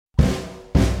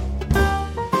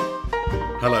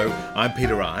Hello, I'm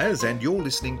Peter Ayres, and you're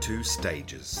listening to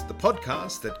Stages, the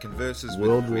podcast that converses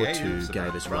World with War creatives II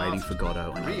gave us Rady for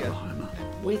Godot and Oklahoma.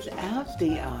 Without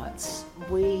the arts,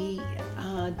 we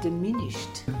are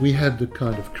diminished. We had the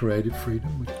kind of creative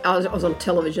freedom. I was on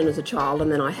television as a child,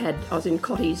 and then I was in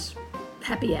Cotty's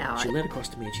Happy Hour. She leaned across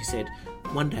to me and she said,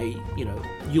 one day,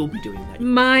 you'll be doing that.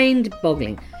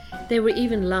 Mind-boggling. They were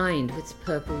even lined with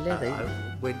purple leather.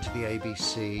 I went to the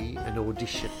ABC and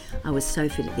auditioned. I was so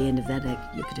fit at the end of that,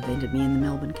 you could have entered me in the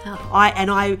Melbourne Cup.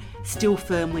 I still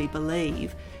firmly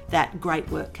believe that great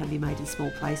work can be made in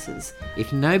small places.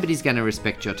 If nobody's going to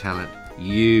respect your talent,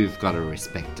 you've got to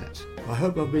respect it. I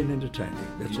hope I've been entertaining,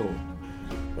 that's all.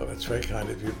 Well, that's very kind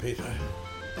of you, Peter.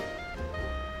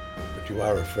 But you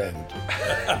are a friend.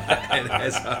 And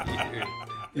as are you.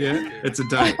 Yeah, it's a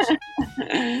date.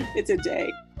 It's a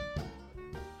day.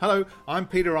 Hello, I'm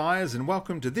Peter Ayres, and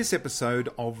welcome to this episode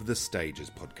of the Stages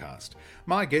podcast.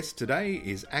 My guest today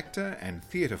is actor and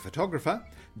theatre photographer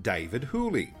David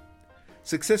Hooley.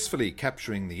 Successfully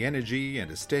capturing the energy and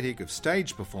aesthetic of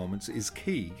stage performance is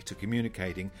key to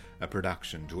communicating a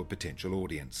production to a potential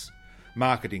audience.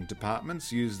 Marketing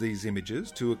departments use these images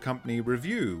to accompany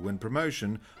review and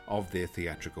promotion of their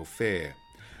theatrical fare.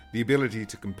 The ability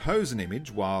to compose an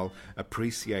image while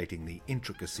appreciating the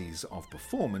intricacies of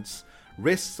performance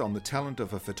rests on the talent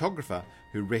of a photographer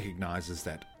who recognises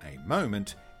that a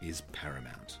moment is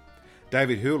paramount.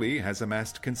 David Hooley has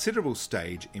amassed considerable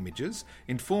stage images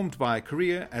informed by a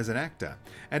career as an actor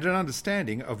and an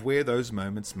understanding of where those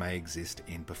moments may exist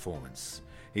in performance.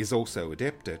 He is also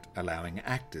adept at allowing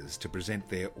actors to present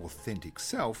their authentic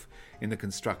self in the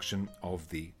construction of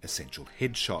the essential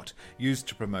headshot used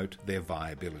to promote their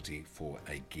viability for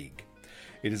a gig.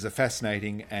 It is a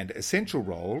fascinating and essential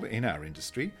role in our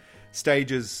industry.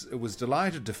 Stages was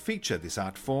delighted to feature this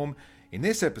art form in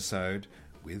this episode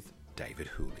with David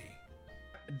Hooley.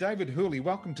 David Hooley,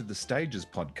 welcome to the Stages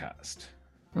podcast.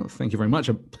 Oh, thank you very much.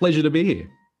 A pleasure to be here.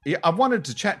 Yeah, I've wanted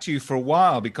to chat to you for a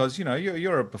while because,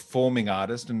 you're a performing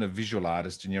artist and a visual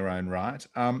artist in your own right.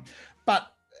 And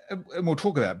we'll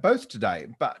talk about both today.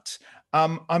 But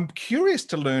I'm curious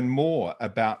to learn more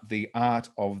about the art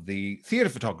of the theatre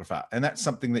photographer. And that's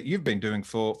something that you've been doing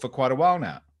for quite a while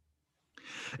now.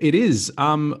 It is.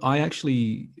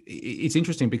 It's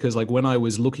interesting because when I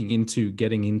was looking into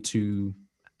getting into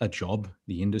a job,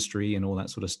 the industry and all that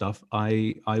sort of stuff,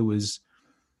 I was,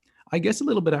 I guess, a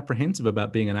little bit apprehensive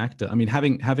about being an actor. I mean,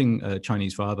 having a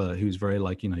Chinese father who's very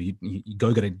you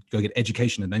go get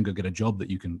education and then go get a job that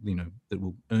you can, that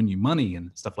will earn you money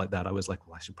and stuff like that. I was like,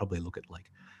 well, I should probably look at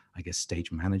I guess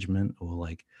stage management or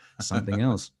something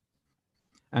else.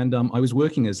 And I was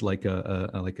working as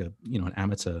an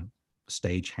amateur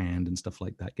stage hand and stuff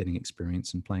like that, getting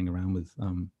experience and playing around with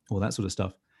all that sort of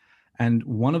stuff. And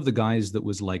one of the guys that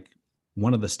was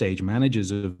one of the stage managers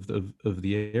of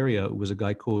the area was a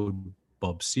guy called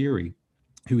Bob Seary,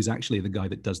 who is actually the guy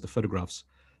that does the photographs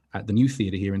at the New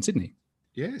Theatre here in Sydney.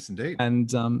 Yes, indeed.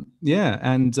 And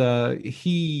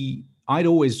I'd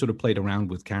always sort of played around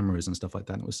with cameras and stuff like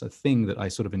that. And it was a thing that I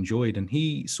sort of enjoyed. And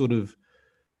he sort of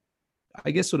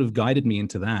guided me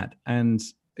into that. And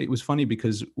it was funny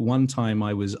because one time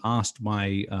I was asked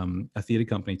by a theatre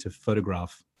company to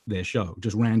photograph their show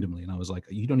just randomly. And I was like,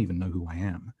 you don't even know who I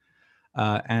am.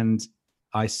 And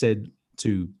I said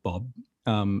to Bob,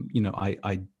 I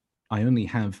only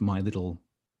have my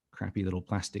crappy little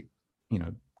plastic,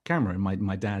 camera and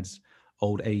my dad's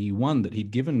old AE1 that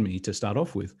he'd given me to start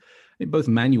off with, both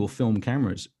manual film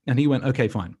cameras. And he went, okay,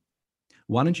 fine.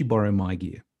 Why don't you borrow my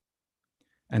gear?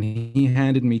 And he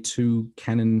handed me two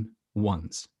Canon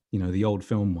ones, the old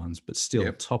film ones, but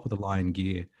still top of the line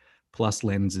gear, plus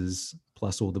lenses,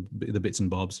 plus all the bits and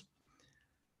bobs.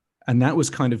 And that was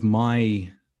kind of my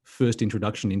first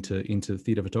introduction into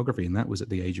theatre photography. And that was at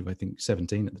the age of, I think,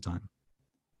 17 at the time.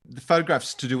 The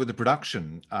photographs to do with the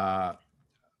production are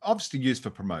obviously used for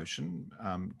promotion,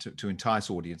 to entice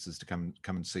audiences to come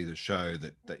and see the show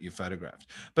that you photographed.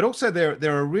 But also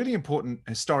they're a really important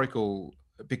historical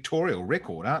pictorial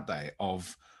record, aren't they,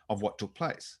 of what took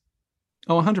place?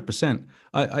 Oh, 100%.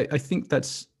 I think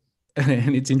that's,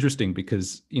 and it's interesting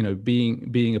because,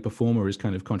 being a performer is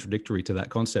kind of contradictory to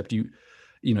that concept.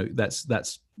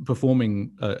 That's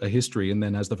performing a history. And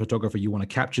then as the photographer, you want to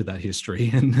capture that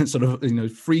history and sort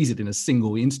of, freeze it in a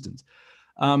single instant.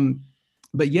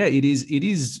 But yeah, it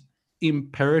is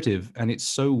imperative. And it's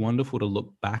so wonderful to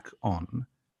look back on,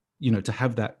 to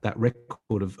have that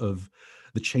record of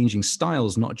the changing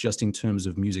styles, not just in terms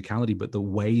of musicality, but the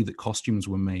way that costumes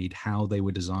were made, how they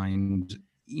were designed,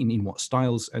 in what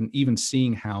styles, and even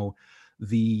seeing how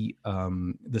the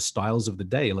styles of the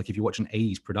day, like if you watch an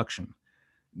 80s production,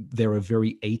 there are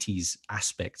very 80s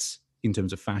aspects in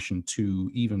terms of fashion to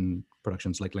even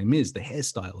productions like Les Mis. The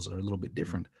hairstyles are a little bit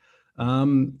different.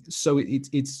 So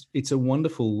it's a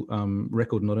wonderful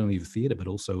record, not only of theatre, but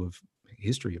also of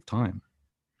history of time.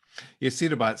 Yes,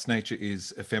 theatre by its nature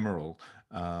is ephemeral.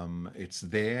 It's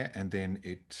there and then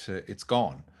it's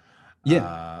gone.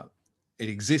 Yeah. It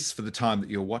exists for the time that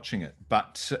you're watching it.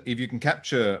 But if you can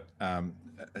capture a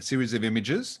series of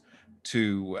images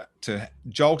to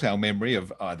jolt our memory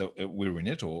of either we were in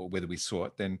it or whether we saw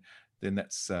it, then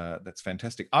that's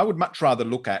fantastic. I would much rather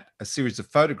look at a series of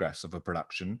photographs of a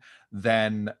production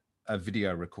than a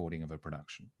video recording of a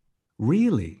production.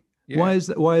 Really? Yeah. Why is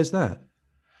that?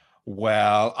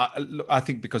 Well, I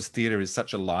think because theatre is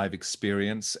such a live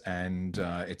experience, and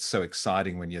it's so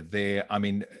exciting when you're there. I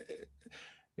mean,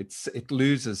 it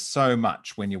loses so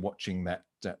much when you're watching that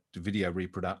video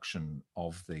reproduction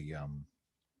of the.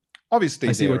 Obviously,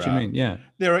 I see what you mean. Yeah,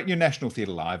 they're at your National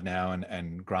Theatre Live now,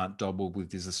 and Grant Dobell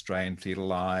with his Australian Theatre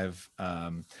Live.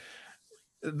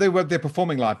 They're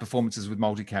performing live performances with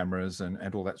multi-cameras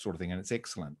and all that sort of thing, and it's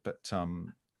excellent. But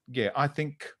yeah, I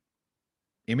think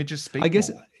images speak. I guess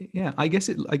more. Yeah, I guess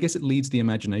it leads the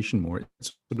imagination more. It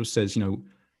sort of says,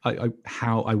 I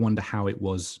wonder how it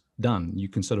was done. You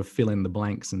can sort of fill in the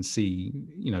blanks and see,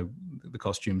 the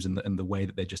costumes and the way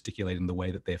that they're gesticulating, the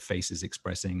way that their face is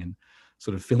expressing, and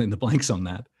sort of fill in the blanks on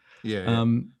that.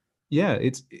 Yeah.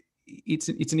 It's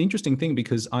an interesting thing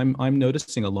because I'm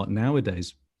noticing a lot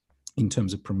nowadays in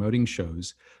terms of promoting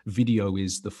shows, video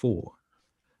is the fore,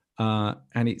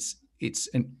 and it's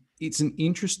an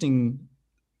interesting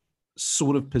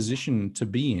sort of position to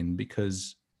be in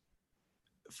because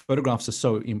photographs are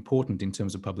so important in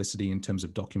terms of publicity, in terms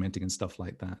of documenting and stuff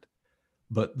like that.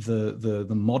 But the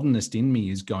modernist in me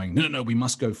is going, no, we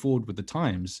must go forward with the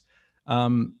times.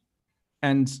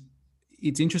 And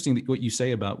it's interesting that what you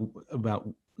say about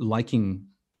liking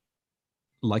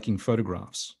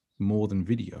photographs more than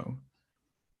video.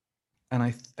 And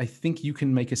I think you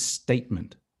can make a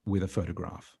statement with a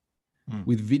photograph.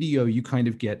 With video, you kind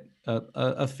of get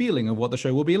a feeling of what the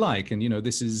show will be like. And,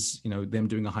 this is, them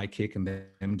doing a high kick and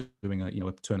them doing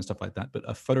a turn and stuff like that. But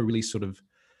a photo really sort of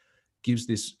gives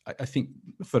this, I think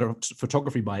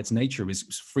photography by its nature is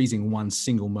freezing one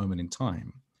single moment in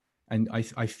time. And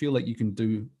I feel like you can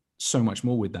do so much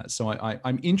more with that. So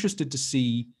I'm interested to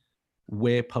see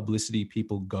where publicity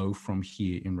people go from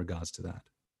here in regards to that.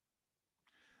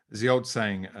 There's the old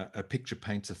saying, a picture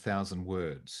paints 1,000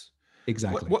 words.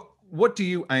 Exactly. What do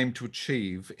you aim to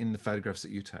achieve in the photographs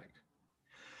that you take?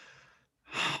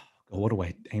 What do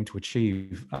I aim to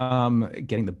achieve?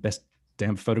 Getting the best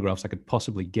damn photographs I could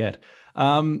possibly get.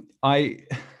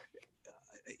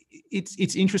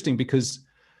 It's interesting because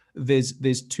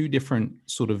there's two different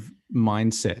sort of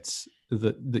mindsets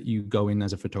that you go in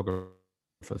as a photographer.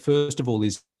 First of all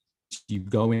is you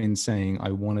go in saying,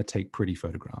 I want to take pretty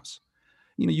photographs.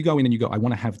 You go in and you go, I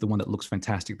want to have the one that looks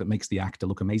fantastic, that makes the actor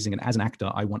look amazing. And as an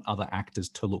actor, I want other actors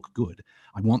to look good.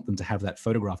 I want them to have that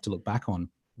photograph to look back on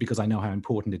because I know how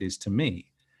important it is to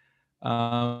me.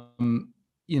 But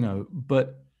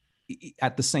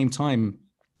at the same time,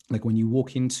 like when you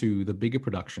walk into the bigger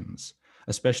productions,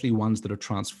 especially ones that are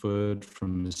transferred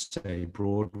from, say,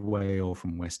 Broadway or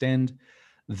from West End,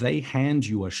 they hand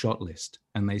you a shot list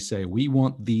and they say, we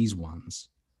want these ones,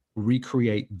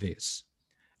 recreate this.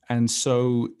 And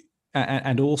so,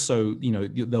 and also,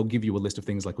 they'll give you a list of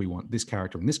things like, we want this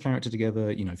character and this character together.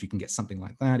 If you can get something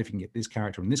like that, if you can get this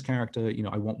character and this character,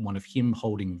 I want one of him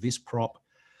holding this prop.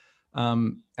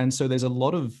 And so there's a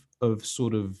lot of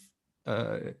sort of,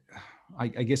 I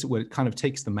guess it kind of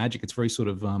takes the magic. It's very sort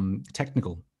of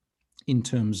technical in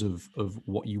terms of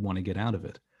what you want to get out of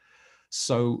it.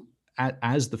 So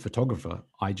as the photographer,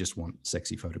 I just want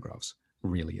sexy photographs,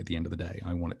 really, at the end of the day.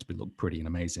 I want it to look pretty and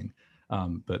amazing.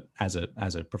 But as a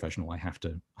professional, I have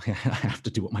to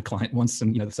do what my client wants.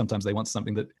 And, sometimes they want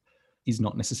something that is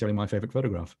not necessarily my favorite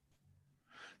photograph.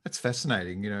 That's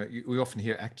fascinating. We often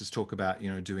hear actors talk about,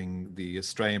 doing the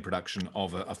Australian production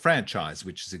of a franchise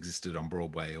which has existed on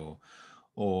Broadway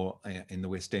or in the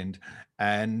West End,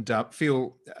 and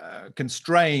feel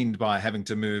constrained by having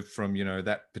to move from,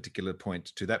 that particular point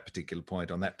to that particular point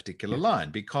on that particular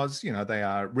line because, they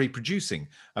are reproducing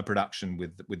a production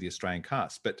with the Australian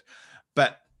cast.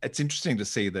 But it's interesting to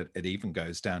see that it even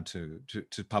goes down to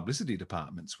publicity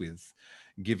departments with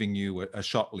giving you a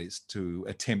shot list to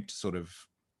attempt to sort of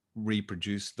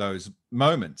reproduce those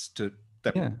moments that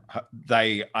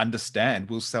they understand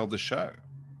will sell the show.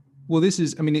 Well,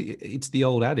 it's the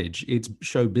old adage, it's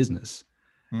show business.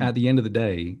 At the end of the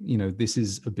day, this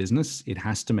is a business. It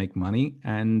has to make money.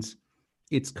 And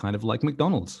it's kind of like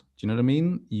McDonald's. Do you know what I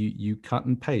mean? You cut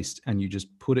and paste and you just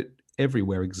put it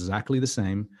everywhere exactly the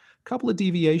same. A couple of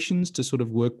deviations to sort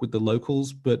of work with the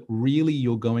locals, but really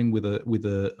you're going with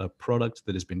a product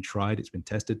that has been tried, it's been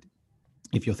tested.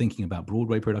 If you're thinking about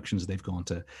Broadway productions, they've gone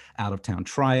to out-of-town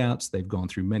tryouts. They've gone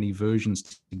through many versions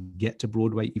to get to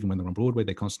Broadway. Even when they're on Broadway,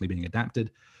 they're constantly being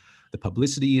adapted. The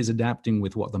publicity is adapting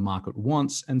with what the market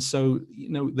wants. And so,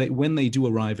 when they do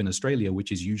arrive in Australia,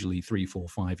 which is usually 3, 4,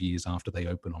 5 years after they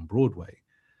open on Broadway,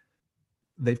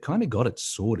 they've kind of got it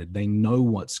sorted. They know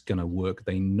what's going to work.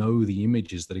 They know the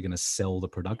images that are going to sell the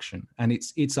production. And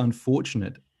it's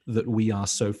unfortunate that we are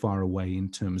so far away in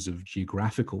terms of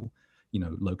geographical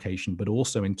location, but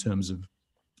also in terms of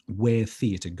where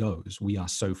theatre goes. We are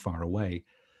so far away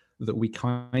that we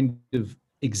kind of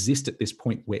exist at this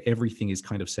point where everything is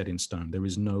kind of set in stone. There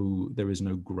is no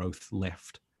growth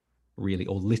left, really,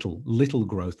 or little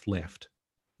growth left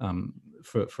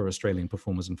for Australian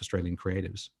performers and for Australian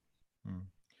creatives.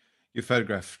 You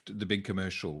photographed the big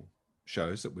commercial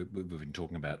shows that we've been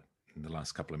talking about in the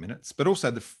last couple of minutes, but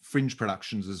also the fringe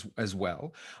productions as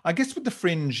well. I guess with the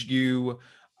fringe, you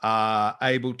are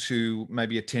able to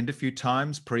maybe attend a few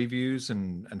times, previews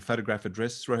and photograph a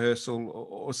dress rehearsal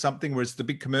or something, whereas the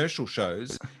big commercial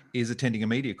shows is attending a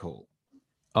media call.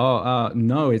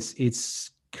 No,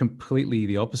 it's completely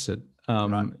the opposite.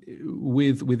 Right.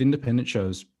 With independent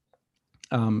shows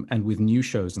and with new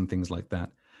shows and things like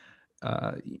that,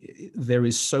 there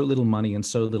is so little money and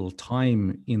so little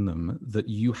time in them that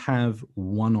you have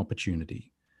one opportunity.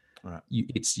 Right.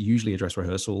 It's usually a dress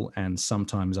rehearsal, and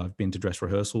sometimes I've been to dress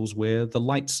rehearsals where the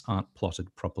lights aren't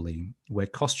plotted properly, where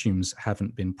costumes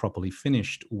haven't been properly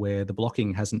finished, where the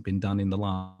blocking hasn't been done in the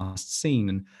last scene,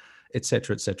 and et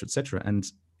cetera, et cetera, et cetera. And,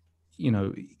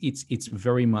 it's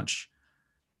very much,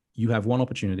 you have one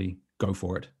opportunity, go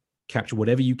for it, capture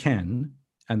whatever you can,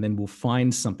 and then we'll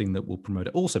find something that will promote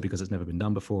it. Also, because it's never been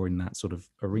done before in that sort of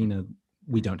arena,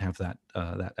 we don't have that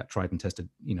tried and tested,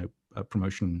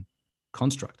 promotion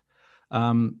construct.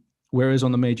 Whereas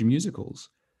on the major musicals,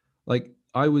 like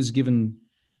I was given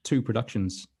 2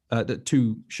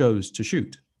 shows to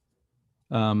shoot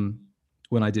when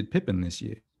I did Pippin this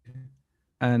year.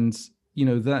 And,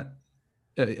 that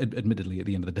admittedly at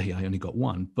the end of the day, I only got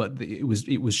 1, but it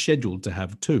was scheduled to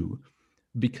have 2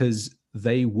 because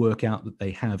they work out that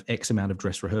they have X amount of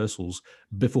dress rehearsals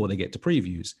before they get to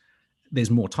previews.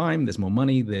 There's more time, there's more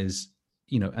money, there's,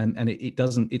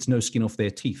 it's no skin off their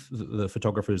teeth. The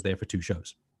photographer is there for 2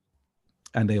 shows,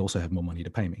 and they also have more money to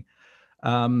pay me.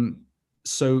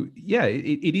 So yeah,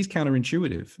 it is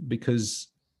counterintuitive because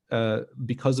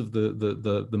of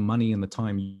the money and the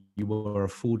time, you are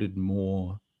afforded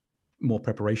more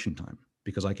preparation time,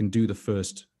 because I can do the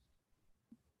first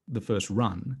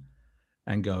run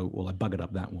and go, well, I buggered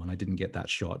up that one. I didn't get that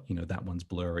shot. That one's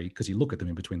blurry, because you look at them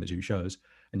in between the 2 shows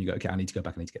and you go, okay, I need to go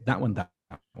back. I need to get that one, that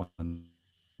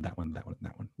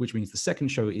one, which means the second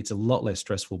show, it's a lot less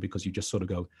stressful because you just sort of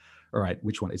go, all right,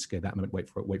 which one? It's okay, that moment, wait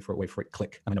for it,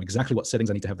 click. And I know exactly what settings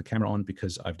I need to have the camera on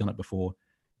because I've done it before,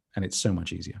 and it's so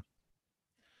much easier.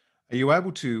 Are you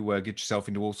able to get yourself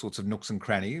into all sorts of nooks and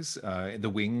crannies,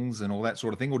 the wings and all that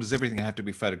sort of thing, or does everything have to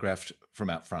be photographed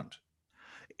from out front?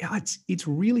 Yeah, it's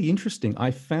really interesting. I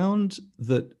found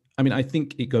that, I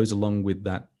think it goes along with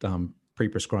that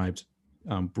pre-prescribed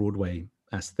Broadway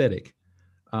aesthetic,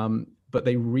 but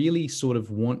they really sort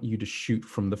of want you to shoot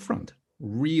from the front,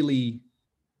 really,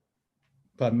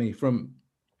 from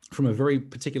a very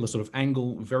particular sort of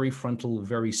angle, very frontal,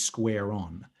 very square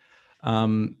on.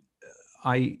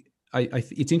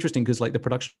 It's interesting because like the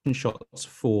production shots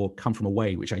for Come From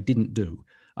Away, which I didn't do.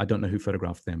 I don't know who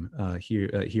photographed them here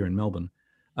in Melbourne.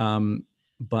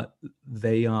 But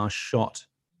they are shot,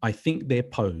 I think they're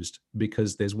posed,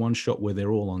 because there's one shot where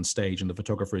they're all on stage and the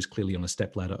photographer is clearly on a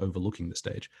stepladder overlooking the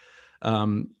stage.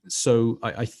 So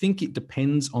I think it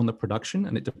depends on the production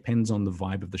and it depends on the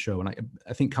vibe of the show. And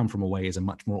I think Come From Away is a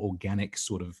much more organic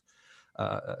sort of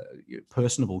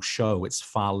personable show. It's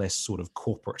far less sort of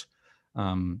corporate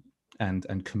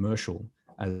and commercial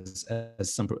as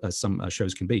some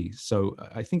shows can be. So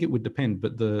I think it would depend.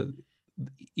 But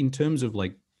in terms of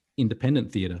like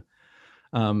independent theatre,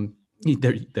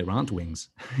 there aren't wings.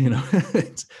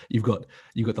 You've got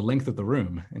the length of the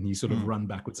room, and you sort of run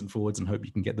backwards and forwards and hope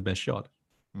you can get the best shot.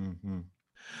 Mm-hmm.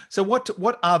 So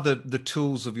what are the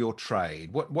tools of your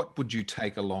trade? What would you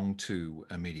take along to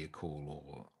a media call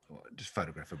or just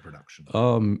photograph a production?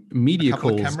 Media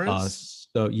calls are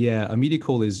a media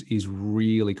call is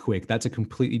really quick. That's a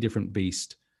completely different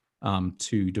beast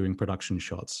to doing production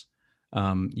shots.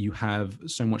 You have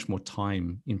so much more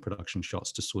time in production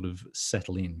shots to sort of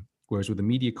settle in. Whereas with a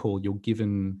media call, you're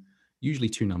given usually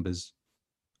 2 numbers,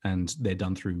 and they're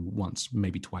done through once,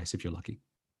 maybe twice if you're lucky.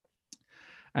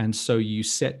 And so you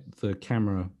set the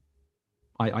camera.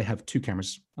 I have 2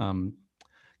 cameras,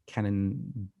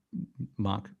 Canon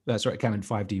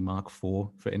 5D Mark IV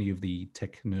for any of the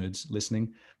tech nerds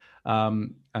listening,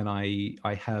 and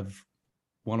I have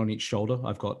one on each shoulder.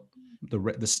 I've got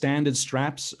the standard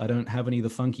straps. I don't have any of the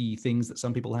funky things that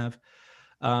some people have,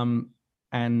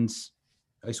 and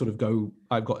I sort of go.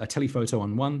 I've got a telephoto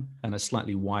on one and a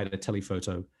slightly wider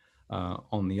telephoto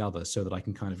on the other, so that I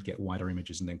can kind of get wider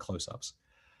images and then close-ups.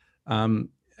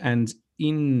 And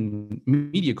in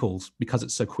media calls, because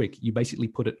it's so quick, you basically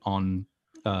put it on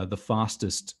the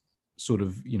fastest sort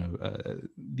of,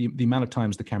 the amount of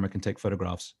times the camera can take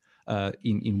photographs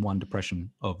in one depression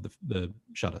of the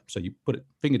shutter. So you put it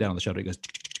finger down on the shutter, it goes.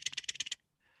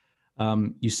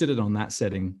 You sit it on that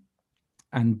setting,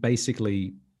 and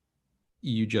basically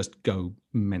you just go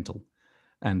mental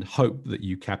and hope that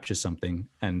you capture something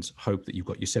and hope that you've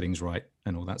got your settings right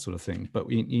and all that sort of thing. But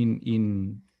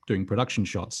in doing production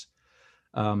shots,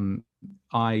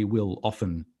 I will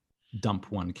often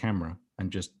dump one camera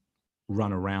and just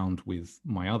run around with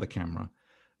my other camera,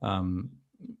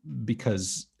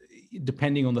 because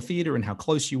depending on the theater and how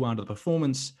close you are to the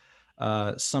performance,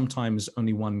 sometimes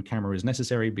only one camera is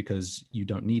necessary because you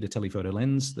don't need a telephoto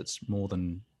lens that's more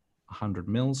than 100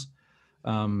 mils.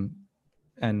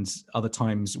 And other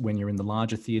times when you're in the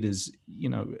larger theaters,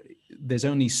 there's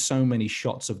only so many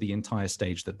shots of the entire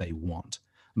stage that they want.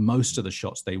 Most of the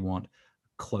shots they want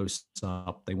close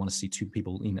up. They want to see 2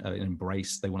 people in an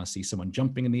embrace. They want to see someone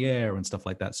jumping in the air and stuff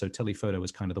like that. So telephoto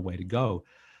is kind of the way to go.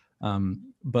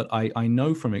 But I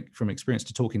know from experience,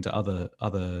 to talking to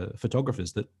other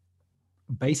photographers, that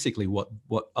basically what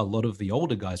a lot of the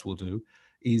older guys will do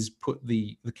is put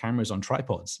the cameras on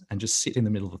tripods and just sit in the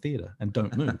middle of the theater and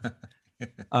don't move.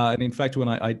 And in fact, when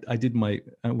I did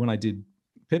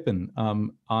Pippin,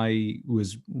 I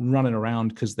was running around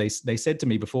because they said to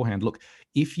me beforehand, look,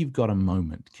 if you've got a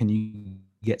moment, can you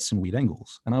get some weird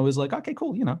angles? And I was like, okay,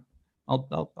 cool,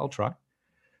 I'll try.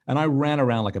 And I ran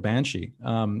around like a banshee,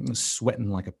 sweating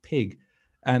like a pig.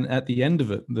 And at the end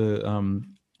of it,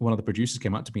 one of the producers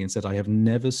came up to me and said, I have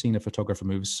never seen a photographer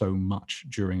move so much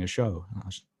during a show. And I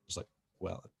was just like,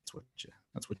 well, that's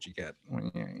what you get,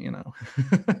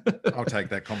 I'll take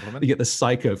that compliment. You get the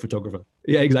psycho photographer.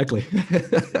 Yeah, exactly.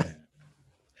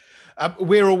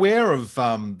 We're aware of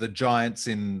the giants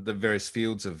in the various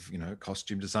fields of,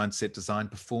 costume design, set design,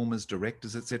 performers,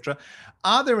 directors, etc.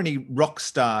 Are there any rock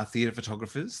star theatre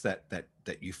photographers that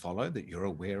you follow, that you're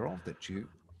aware of, that you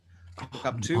look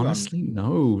up to? Honestly,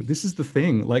 no. This is the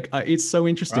thing. Like, it's so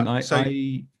interesting. Right.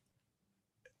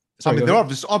 There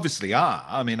obviously are.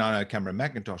 I mean, I know Cameron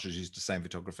McIntosh has used the same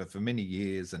photographer for many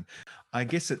years, and I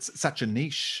guess it's such a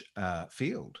niche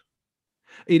field.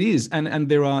 It is, and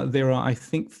there are I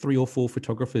think 3 or 4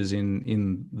 photographers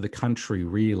in the country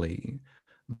really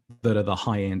that are the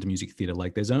high end music theatre.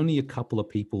 Like, there's only a couple of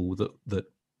people that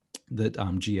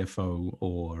GFO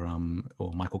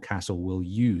or Michael Castle will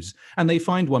use, and they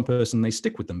find one person, they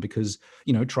stick with them because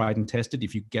tried and tested.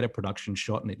 If you get a production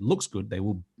shot and it looks good, they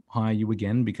will hire you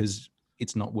again because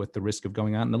it's not worth the risk of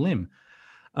going out on a limb.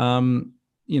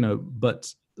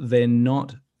 But they're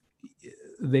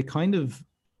kind of,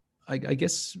 I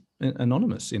guess,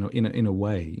 anonymous in a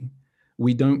way.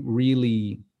 We don't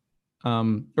really,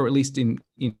 or at least in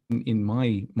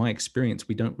my experience,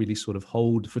 we don't really sort of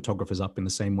hold photographers up in the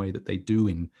same way that they do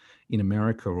in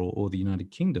America or the United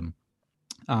Kingdom.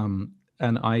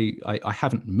 And I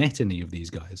haven't met any of these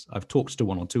guys. I've talked to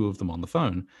 1 or 2 of them on the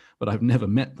phone, but I've never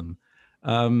met them.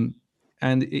 And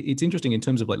it's interesting in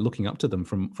terms of like looking up to them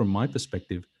from my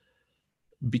perspective,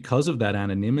 because of that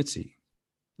anonymity.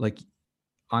 Like,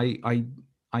 I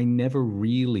never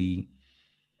really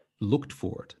looked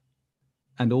for it.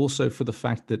 And also for the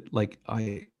fact that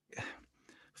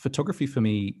photography for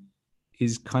me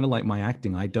is kind of like my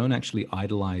acting. I don't actually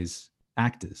idolize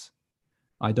actors.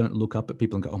 I don't look up at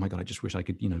people and go, oh my God, I just wish I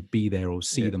could, be there or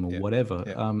see them or whatever.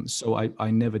 Yeah. So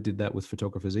I never did that with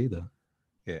photographers either.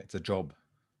 Yeah, it's a job.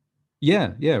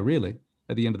 Yeah, really.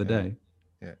 At the end of the day.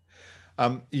 Yeah.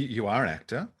 You are an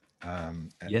actor,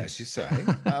 yes. as you say.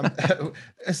 Have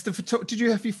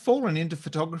you fallen into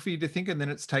photography, do you think, and then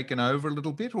it's taken over a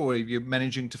little bit, or are you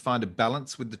managing to find a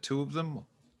balance with the 2 of them?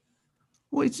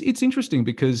 Well, it's interesting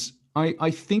because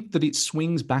I think that it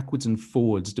swings backwards and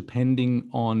forwards depending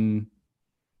on.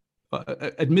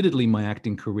 Admittedly, my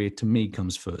acting career to me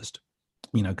comes first,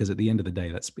 because at the end of the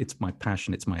day, it's my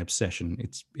passion, it's my obsession,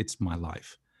 it's my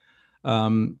life.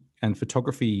 And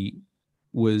photography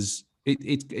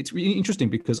it's really interesting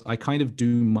because I kind of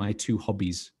do my 2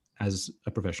 hobbies as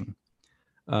a profession.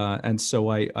 And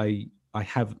so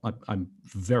I'm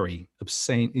very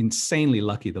insanely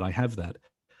lucky that I have that.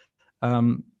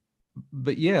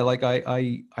 But yeah, like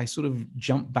I sort of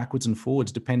jump backwards and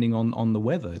forwards depending on the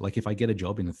weather. Like if I get a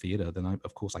job in a theater, then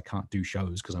of course I can't do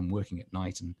shows because I'm working at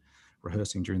night and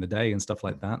rehearsing during the day and stuff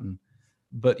like that.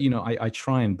 But I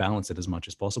try and balance it as much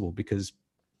as possible because,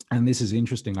 and this is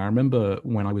interesting. I remember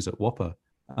when I was at WAAPA,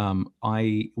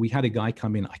 we had a guy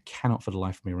come in. I cannot for the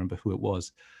life of me remember who it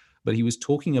was, but he was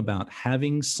talking about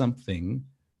having something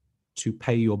to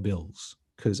pay your bills,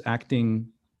 because acting,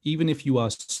 even if you are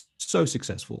so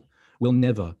successful, will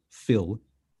never fill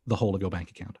the whole of your bank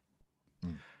account.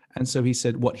 And so he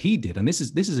said what he did, and this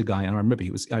is a guy, and I remember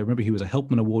he was a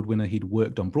Helpman Award winner. He'd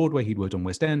worked on Broadway, he'd worked on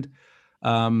West End,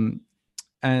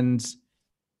 and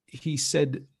he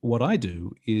said, what I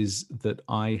do is that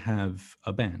I have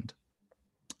a band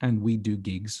and we do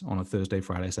gigs on a Thursday,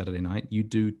 Friday, Saturday night. You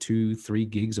do 2-3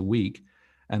 gigs a week,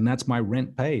 and that's my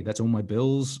rent paid. That's all my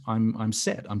bills. I'm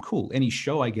set. I'm cool. Any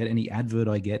show I get, any advert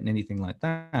I get, and anything like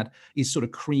that is sort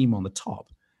of cream on the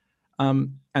top.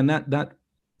 And that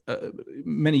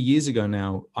many years ago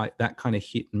now, that kind of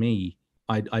hit me.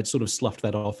 I'd sort of sloughed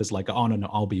that off as like, oh no,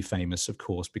 I'll be famous, of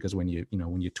course, because when you're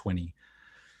 20,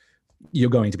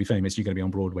 you're going to be famous. You're going to be on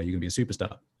Broadway. You're going to be a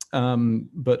superstar.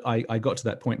 But I got to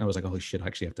that point and I was like, oh shit, I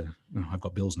actually have to, I've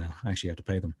got bills now. I actually have to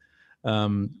pay them.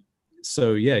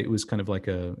 So yeah, it was kind of like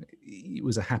a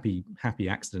happy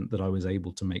accident that I was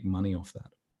able to make money off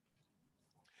that.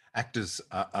 Actors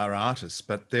are artists,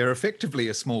 but they're effectively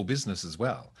a small business as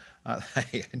well, aren't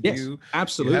they? And yes,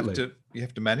 absolutely. You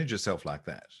have to manage yourself like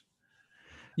that.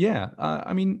 Yeah,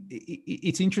 I mean,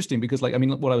 it's interesting because, like, I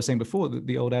mean, what I was saying before,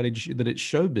 the old adage that it's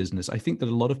show business. I think that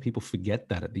a lot of people forget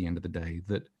that at the end of the day,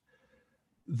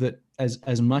 that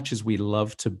as much as we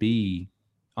love to be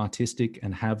artistic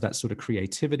and have that sort of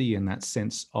creativity and that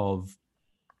sense of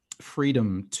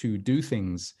freedom to do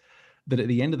things, that at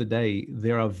the end of the day,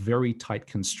 there are very tight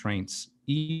constraints,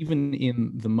 even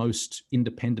in the most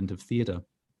independent of theater,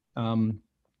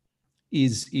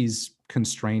 is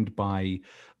constrained by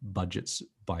budgets,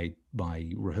 by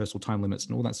rehearsal time limits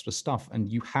and all that sort of stuff. And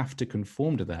you have to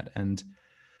conform to that. And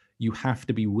you have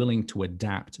to be willing to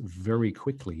adapt very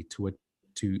quickly to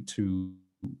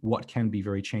what can be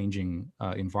very changing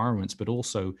environments, but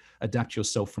also adapt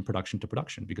yourself from production to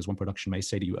production, because one production may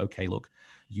say to you, okay, look,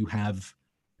 you have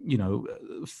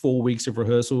 4 weeks of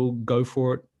rehearsal, go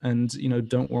for it. And,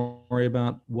 don't worry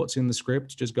about what's in the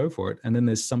script, just go for it. And then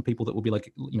there's some people that will be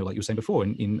like, like you were saying before,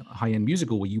 in high-end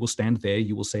musical, where you will stand there,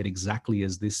 you will say it exactly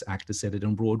as this actor said it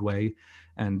on Broadway,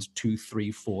 and 2,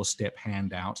 3, 4 step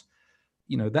hand out,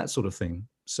 that sort of thing.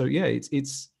 So yeah,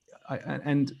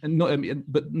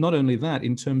 but not only that,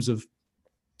 in terms of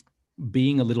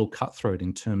being a little cutthroat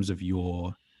in terms of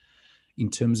your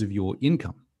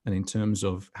income, and in terms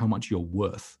of how much you're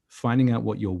worth, finding out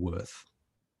what you're worth.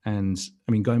 And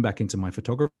I mean, going back into my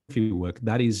photography work,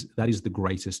 that is the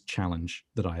greatest challenge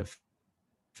that I have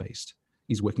faced,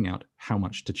 is working out how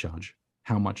much to charge,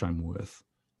 how much I'm worth.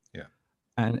 Yeah.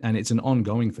 And it's an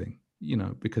ongoing thing,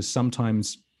 because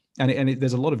sometimes, and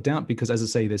there's a lot of doubt, because as I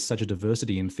say, there's such a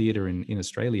diversity in theater in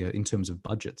Australia in terms of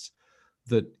budgets,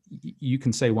 that you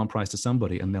can say one price to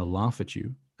somebody and they'll laugh at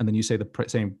you. And then you say the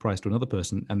same price to another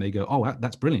person and they go, oh,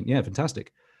 that's brilliant. Yeah,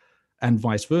 fantastic. And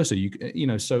vice versa.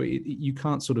 So you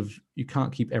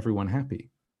can't keep everyone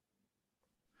happy.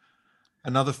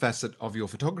 Another facet of your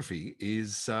photography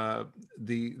is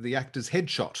the actor's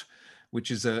headshot, which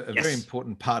is a very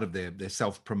important part of their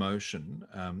self-promotion.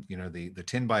 The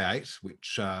 10x8,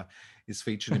 which is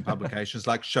featured in publications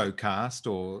like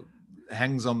Showcast, or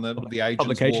hangs on the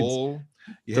agent's wall.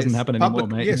 Yes. Doesn't happen anymore,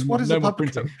 mate. Yes, what is a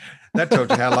public? That tells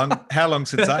you how long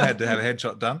since I had to have a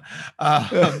headshot done.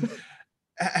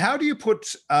 How do you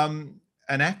put an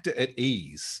actor at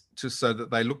ease so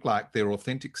that they look like their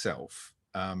authentic self,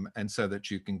 and so that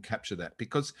you can capture that?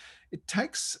 Because it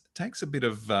takes a bit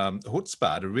of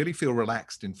chutzpah to really feel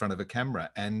relaxed in front of a camera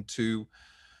and to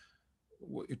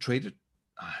treat it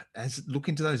look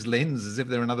into those lenses as if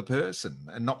they're another person,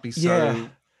 and not be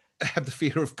have the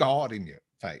fear of God in your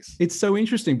face. It's so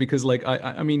interesting because, like,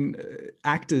 I mean,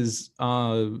 actors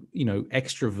are,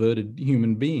 extroverted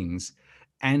human beings,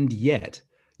 and yet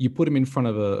you put them in front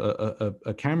of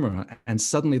a camera, and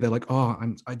suddenly they're like, oh,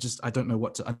 I don't know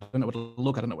what to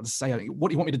look. I don't know what to say. What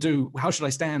do you want me to do? How should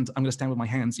I stand? I'm going to stand with my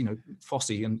hands,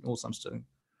 Fosse and all sorts of stuff.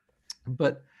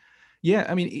 But yeah,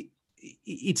 I mean,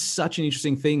 it's such an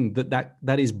interesting thing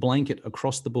that is blanket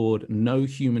across the board. No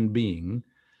human being,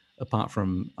 apart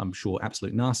from, I'm sure,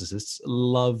 absolute narcissists,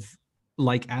 love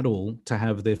like at all to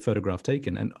have their photograph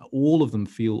taken, and all of them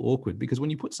feel awkward because when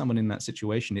you put someone in that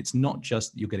situation, it's not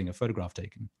just you're getting a photograph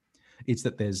taken. It's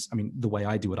that there's, I mean, the way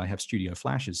I do it, I have studio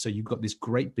flashes. So you've got this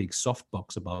great big soft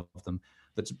box above them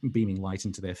that's beaming light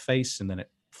into their face, and then it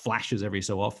flashes every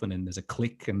so often, and there's a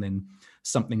click, and then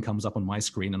something comes up on my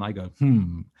screen, and I go,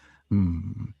 you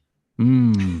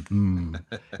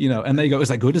know, and they go, is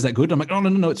that good? Is that good? I'm like, oh,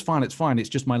 no, it's fine. It's fine. It's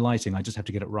just my lighting. I just have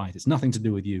to get it right. It's nothing to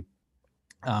do with you.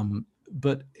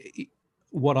 But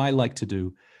what I like to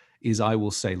do is I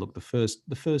will say, look, the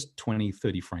first 20,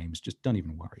 30 frames, just don't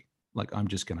even worry. Like, I'm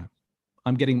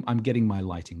getting my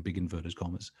lighting, big inverted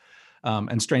commas.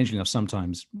 And strangely enough,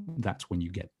 sometimes that's when you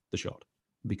get the shot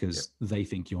because they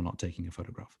think you're not taking a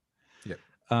photograph.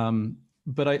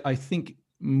 But I think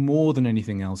more than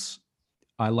anything else,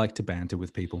 I like to banter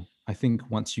with people. I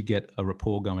think once you get a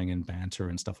rapport going and banter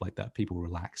and stuff like that, people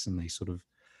relax and they sort of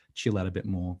chill out a bit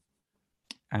more.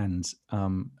 And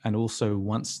also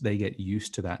once they get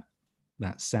used to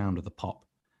that sound of the pop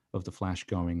of the flash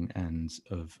going and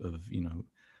of you know,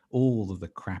 all of the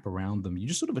crap around them, you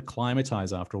just sort of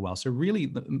acclimatize after a while. So really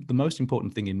the most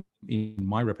important thing in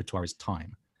my repertoire is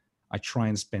time. I try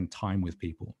and spend time with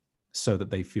people so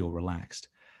that they feel relaxed.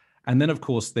 And then of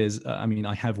course there's, I mean,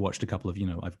 I have watched a couple of, you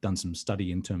know, I've done some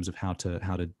study in terms of how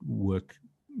to work,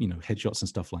 you know, headshots and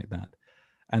stuff like that.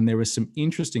 And there are some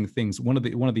interesting things. One of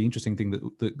the interesting things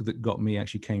that got me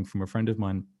actually came from a friend of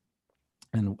mine,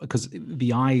 and because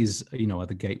the eyes, you know, are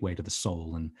the gateway to the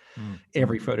soul, and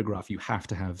every photograph you have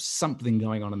to have something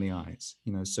going on in the eyes,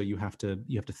 you know, so you have to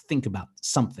think about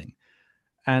something.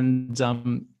 And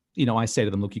you know, I say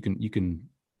to them, look, you can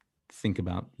think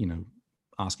about, you know,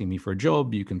 asking me for a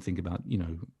job. You can think about, you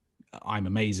know, I'm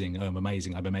amazing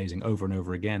over and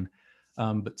over again.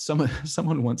 But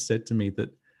someone once said to me that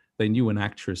they knew an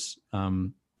actress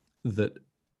that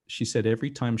she said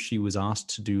every time she was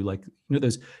asked to do, like, you know,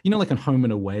 there's, you know, like on Home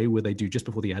and Away where they do just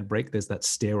before the ad break, there's that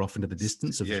stare off into the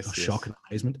distance of shock and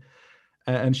amazement.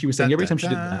 And she was saying every time she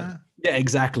did that, yeah,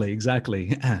 exactly.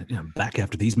 You know, back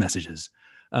after these messages.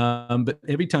 But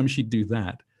every time she'd do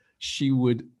that, she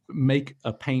would make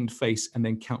a pained face and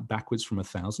then count backwards from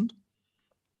 1,000.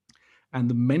 And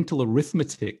the mental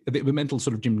arithmetic, the mental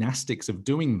sort of gymnastics of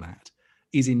doing that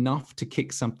is enough to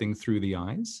kick something through the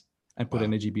eyes and put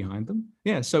energy behind them.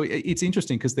 Yeah, so it's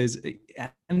interesting because there's,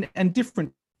 and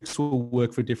different will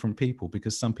work for different people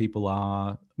because some people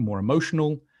are more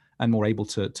emotional and more able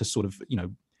to sort of, you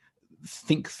know,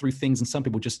 think through things, and some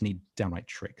people just need downright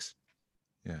tricks.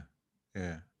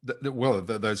 Yeah.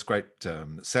 Those great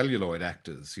celluloid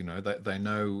actors, you know, they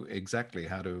know exactly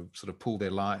how to sort of pull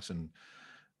their light and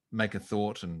make a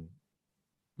thought and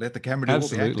let the camera do all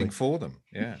the acting for them.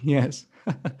 Yeah. Yes.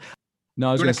 No,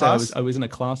 I was going to say I was in a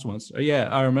class once. Yeah,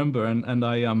 I remember, and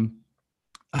I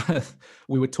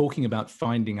we were talking about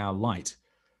finding our light,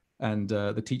 and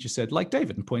the teacher said, like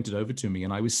David, and pointed over to me,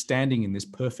 and I was standing in this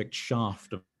perfect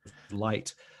shaft of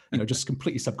light, you know, just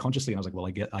completely subconsciously. And I was like,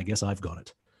 well, I guess I've got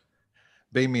it.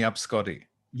 Beam me up, Scotty.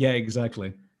 Yeah,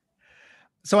 exactly.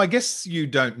 So I guess you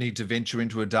don't need to venture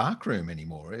into a dark room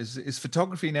anymore. Is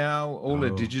photography now all a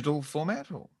digital format?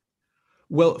 Or?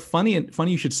 Well, funny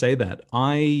you should say that.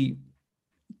 I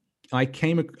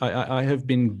have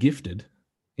been gifted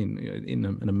in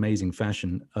an amazing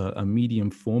fashion a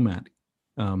medium format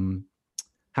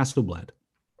Hasselblad.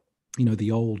 You know,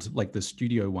 the old, like the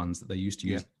studio ones that they used to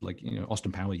use, like, you know,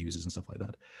 Austin Power uses and stuff like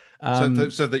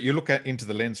that. So that you look into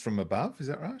the lens from above, is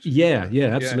that right? Yeah,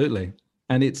 absolutely. Yeah.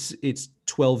 And it's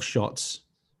 12 shots,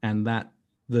 and that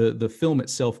the film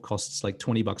itself costs like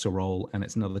 $20 a roll, and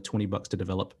it's another $20 to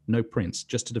develop. No prints,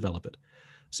 just to develop it.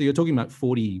 So you're talking about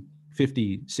 40,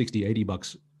 50, 60,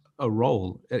 $80 a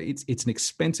roll. It's an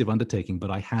expensive undertaking,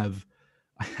 but I have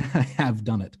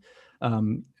done it.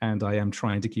 And I am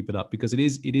trying to keep it up because it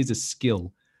is a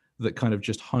skill that kind of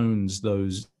just hones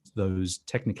those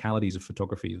technicalities of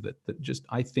photography that just,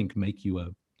 I think, make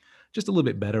you just a little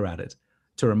bit better at it,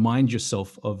 to remind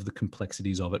yourself of the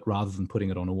complexities of it rather than putting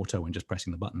it on auto and just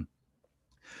pressing the button.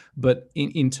 But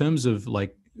in terms of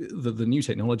like the new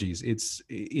technologies,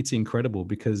 it's incredible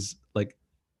because like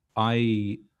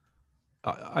I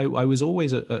was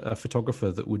always a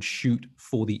photographer that would shoot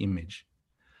for the image.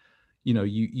 You know,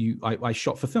 I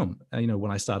shot for film, you know,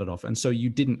 when I started off. And so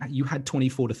you had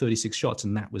 24 to 36 shots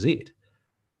and that was it.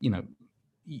 You know,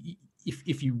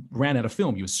 if you ran out of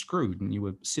film, you were screwed and you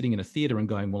were sitting in a theater and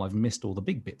going, well, I've missed all the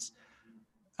big bits.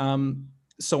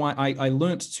 So I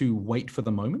learned to wait for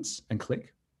the moments and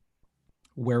click.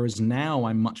 Whereas now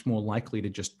I'm much more likely to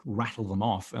just rattle them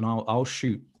off, and I'll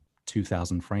shoot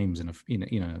 2,000 frames in a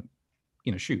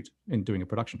shoot in doing a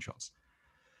production shots.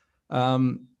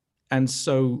 And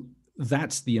so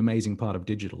that's the amazing part of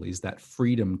digital, is that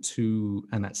freedom to,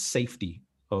 and that safety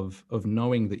of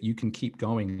knowing that you can keep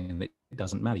going and it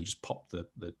doesn't matter. You just pop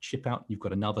the chip out, you've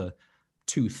got another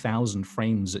 2,000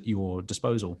 frames at your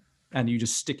disposal, and you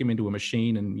just stick them into a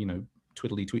machine and, you know,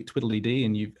 twiddly dee,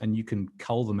 and you can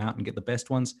cull them out and get the best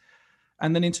ones.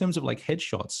 And then in terms of like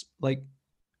headshots, like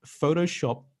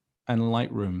Photoshop and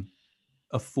Lightroom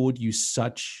afford you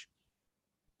such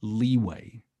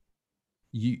leeway.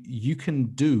 You can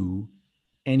do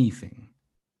anything.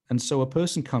 And so a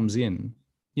person comes in,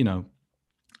 you know,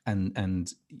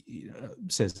 and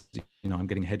says, you know, I'm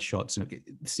getting headshots, and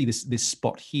see this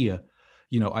spot here,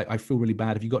 you know, I feel really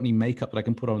bad. Have you got any makeup that I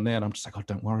can put on there? And I'm just like, oh,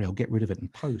 don't worry, I'll get rid of it in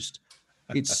post.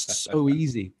 It's so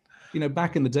easy. You know,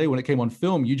 back in the day when it came on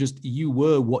film, you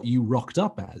were what you rocked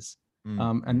up as.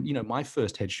 And, you know, my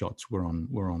first headshots were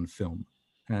on film,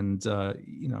 and,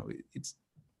 you know,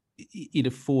 it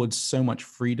affords so much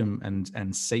freedom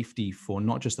and safety for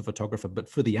not just the photographer, but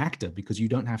for the actor, because you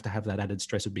don't have to have that added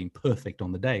stress of being perfect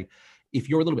on the day. If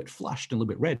you're a little bit flushed and a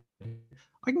little bit red,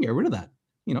 I can get rid of that.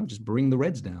 You know, just bring the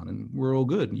reds down and we're all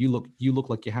good. You look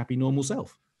like your happy, normal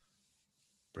self.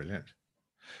 Brilliant.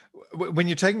 When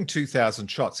you're taking 2,000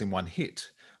 shots in one hit,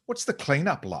 what's the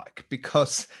cleanup like?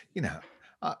 Because, you know,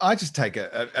 I just take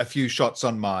a few shots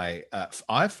on my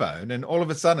iPhone, and all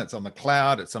of a sudden it's on the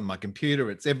cloud, it's on my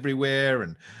computer, it's everywhere.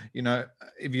 And, you know,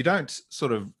 if you don't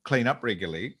sort of clean up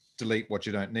regularly, delete what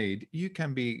you don't need, you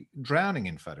can be drowning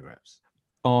in photographs.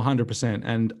 Oh, 100%.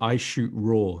 And I shoot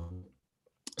RAW.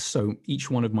 So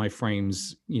each one of my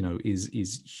frames, you know,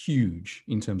 is huge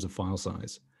in terms of file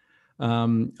size. A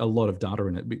lot of data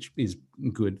in it, which is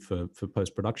good for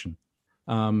post-production.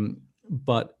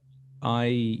 But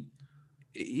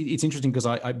it's interesting because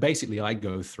I basically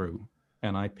go through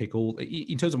and I pick all,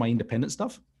 in terms of my independent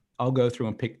stuff, I'll go through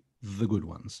and pick the good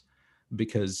ones,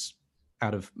 because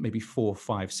out of maybe 400,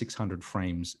 500, 600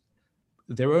 frames,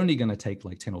 they're only going to take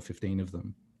like 10 or 15 of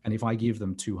them. And if I give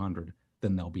them 200,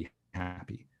 then they'll be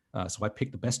happy. So I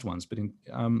pick the best ones,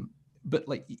 but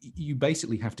like you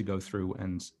basically have to go through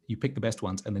and you pick the best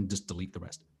ones and then just delete the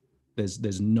rest.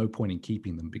 There's no point in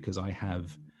keeping them, because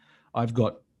I've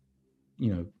got,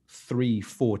 you know, 3-4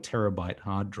 terabyte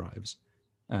hard drives,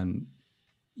 and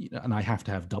I have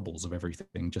to have doubles of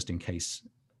everything just in case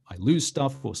I lose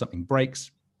stuff or something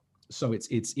breaks. So it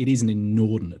is an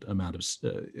inordinate amount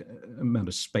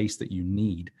of space that you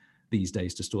need these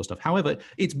days to store stuff. However,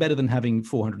 it's better than having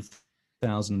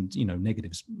 400,000, you know,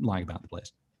 negatives lying about the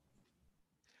place.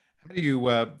 How do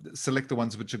you select the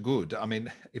ones which are good? I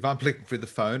mean, if I'm flicking through the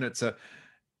phone,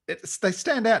 they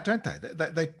stand out, don't they?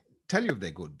 They tell you if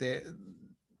they're good.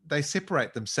 They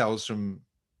separate themselves from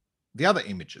the other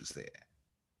images there.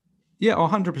 Yeah,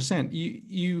 100%.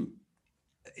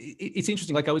 It's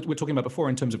interesting. Like we're talking about before,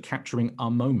 in terms of capturing a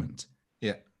moment.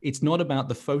 Yeah. It's not about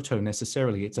the photo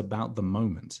necessarily. It's about the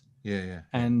moment. Yeah.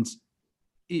 And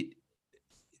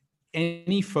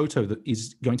any photo that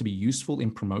is going to be useful in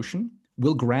promotion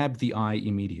will grab the eye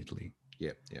immediately.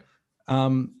 Yeah.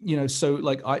 You know, so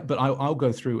like I'll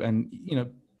go through and, you know,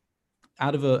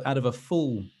 out of a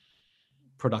full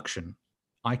production,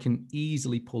 I can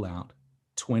easily pull out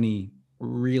 20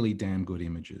 really damn good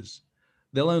images.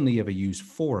 They'll only ever use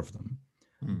 4 of them,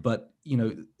 but you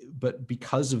know,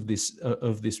 because of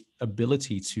this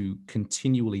ability to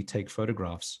continually take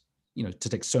photographs, you know, to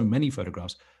take so many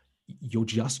photographs, you're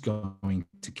just going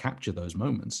to capture those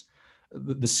moments.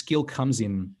 The skill comes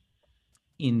in,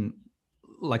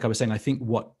 like I was saying, I think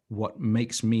what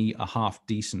makes me a half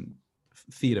decent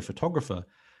theater photographer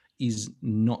is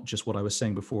not just what I was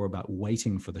saying before about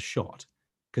waiting for the shot,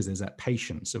 because there's that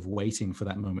patience of waiting for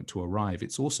that moment to arrive.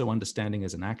 It's also understanding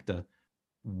as an actor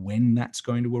when that's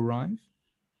going to arrive.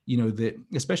 You know, that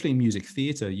especially in music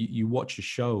theater, you watch a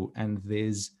show and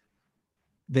there's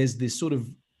this sort of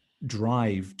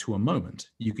drive to a moment.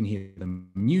 You can hear the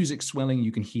music swelling,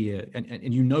 you can hear,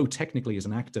 and you know technically as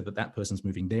an actor that person's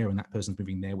moving there and that person's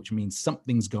moving there, which means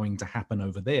something's going to happen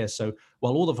over there. So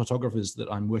while all the photographers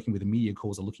that I'm working with in media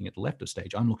calls are looking at the left of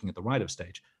stage, I'm looking at the right of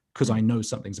stage, because I know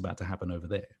something's about to happen over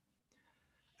there.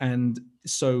 And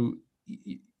so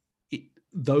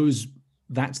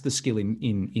that's the skill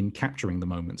in capturing the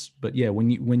moments. But yeah, when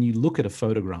you look at a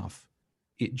photograph,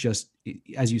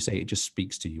 as you say, it just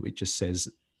speaks to you. It just says,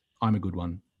 I'm a good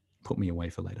one, put me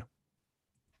away for later.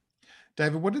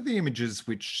 David, what are the images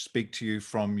which speak to you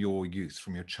from your youth,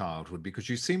 from your childhood? Because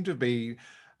you seem to be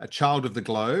a child of the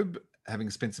globe, having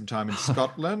spent some time in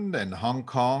Scotland and Hong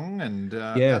Kong. And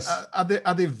yes. Are there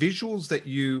visuals that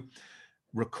you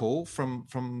recall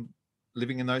from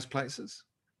living in those places?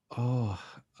 Oh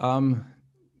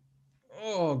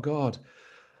God.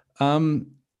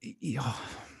 Yeah.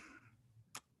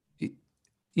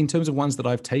 In terms of ones that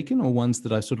I've taken, or ones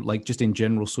that I sort of like, just in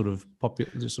general, sort of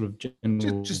popular, sort of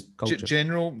general culture,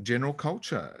 general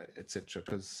culture, etc.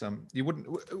 Because you wouldn't.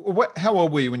 How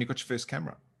old were you when you got your first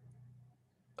camera?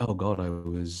 Oh God, I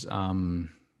was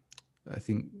I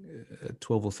think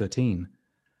 12 or 13,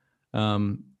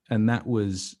 and that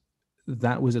was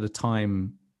at a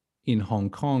time in Hong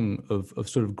Kong of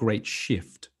sort of great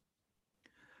shift.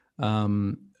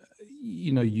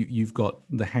 You've got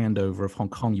the handover of Hong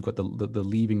Kong, you've got the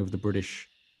leaving of the British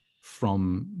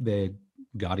from their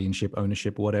guardianship,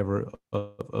 ownership, whatever,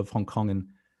 of Hong Kong,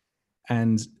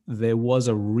 and there was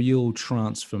a real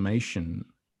transformation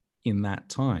in that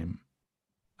time.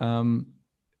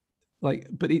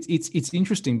 But it's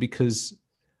interesting because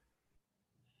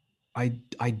I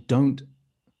don't.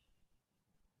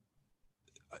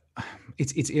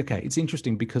 It's okay. It's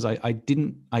interesting because I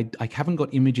haven't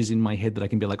got images in my head that I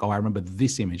can be like, oh, I remember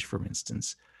this image, for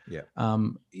instance. Yeah.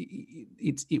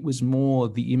 It was more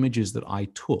the images that I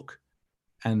took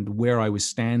and where I was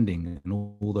standing and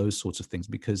all those sorts of things,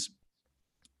 because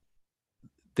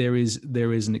there is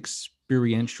an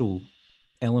experiential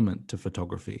element to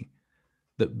photography,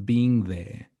 that being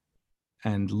there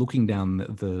and looking down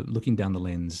the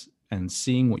lens and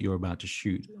seeing what you're about to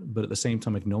shoot, but at the same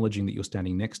time acknowledging that you're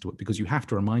standing next to it, because you have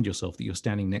to remind yourself that you're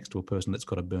standing next to a person that's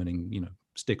got a burning,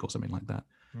 stick or something like that.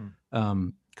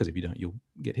 Because if you don't, you'll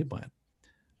get hit by it.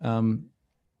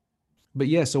 But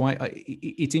yeah, so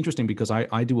it's interesting because I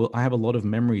have a lot of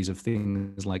memories of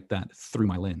things like that through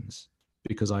my lens,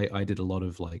 because I did a lot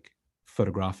of like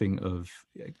photographing of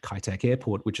Kai Tak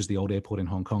Airport, which is the old airport in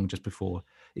Hong Kong. Just before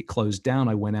it closed down,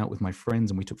 I went out with my friends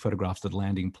and we took photographs of the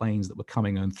landing planes that were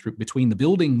coming on through between the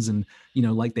buildings, and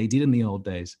like they did in the old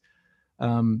days.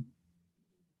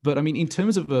 But I mean, in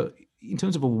terms of a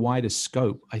wider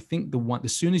scope, I think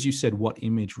as soon as you said what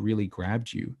image really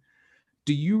grabbed you,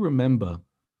 do you remember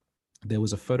there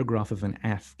was a photograph of an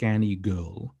Afghani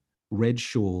girl, red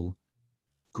shawl,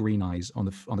 green eyes, on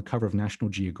the cover of National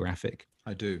Geographic?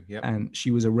 I do, yeah. And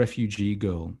she was a refugee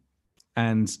girl.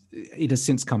 And it has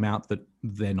since come out that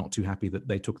they're not too happy that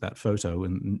they took that photo,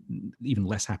 and even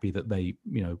less happy that they,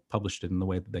 published it in the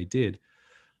way that they did.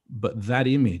 But that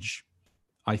image,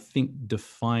 I think,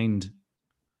 defined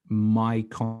my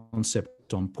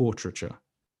concept on portraiture,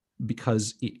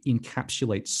 because it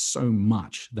encapsulates so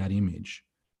much, that image.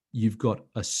 You've got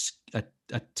a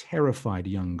terrified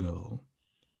young girl,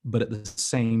 but at the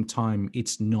same time,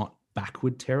 it's not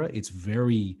backward terror. It's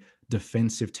very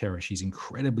defensive terror. She's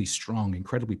incredibly strong,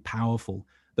 incredibly powerful.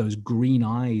 Those green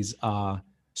eyes are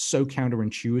so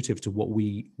counterintuitive to what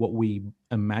we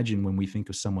imagine when we think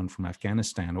of someone from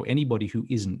Afghanistan or anybody who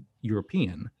isn't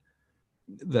European.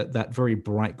 That very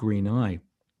bright green eye.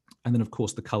 And then, of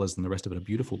course, the colors and the rest of it are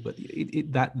beautiful. But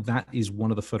that is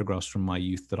one of the photographs from my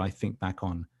youth that I think back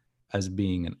on as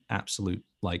being an absolute,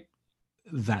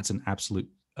 that's an absolute,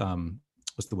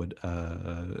 what's the word?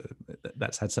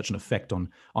 That's had such an effect on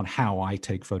how I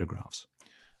take photographs.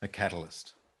 A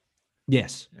catalyst.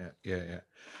 Yes. Yeah.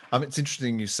 It's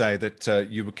interesting you say that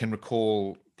you can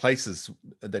recall places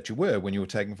that you were when you were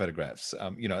taking photographs.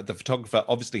 The photographer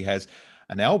obviously has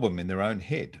an album in their own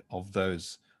head of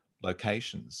those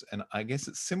locations. And I guess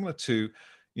it's similar to,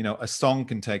 a song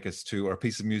can take us to, or a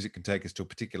piece of music can take us to a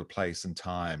particular place and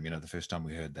time, the first time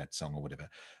we heard that song or whatever.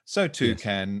 So too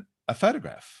can a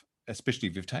photograph, especially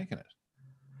if you've taken it.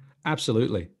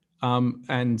 Absolutely.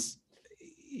 And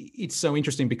it's so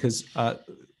interesting because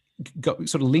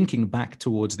sort of linking back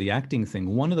towards the acting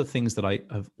thing, one of the things that I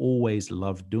have always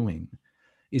loved doing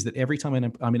is that every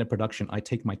time I'm in a production, I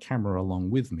take my camera along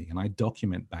with me and I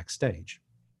document backstage.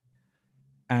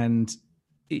 And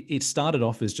it started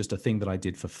off as just a thing that I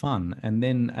did for fun. And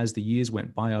then as the years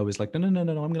went by, I was like, no,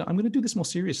 I'm going to do this more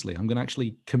seriously. I'm going to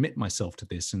actually commit myself to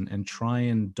this and try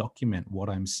and document what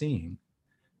I'm seeing.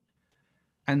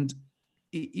 And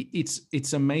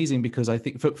it's amazing because I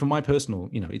think for my personal,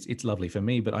 it's lovely for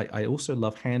me, but I also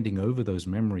love handing over those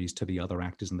memories to the other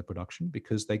actors in the production,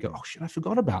 because they go, oh shit, I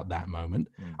forgot about that moment.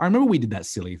 I remember we did that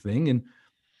silly thing. And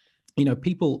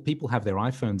people have their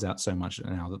iPhones out so much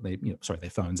now that their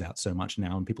phones out so much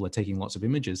now, and people are taking lots of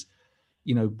images,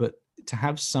 but to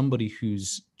have somebody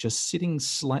who's just sitting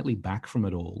slightly back from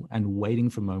it all and waiting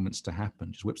for moments to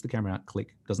happen, just whips the camera out,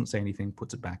 click, doesn't say anything,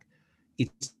 puts it back.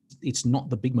 It's not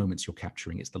the big moments you're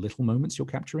capturing, it's the little moments you're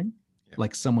capturing. Yeah.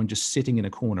 Like someone just sitting in a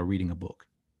corner reading a book.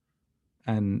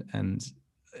 And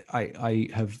I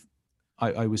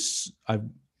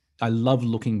love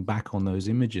looking back on those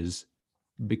images,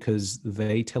 because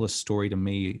they tell a story to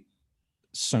me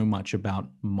so much about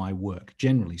my work.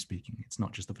 Generally speaking, it's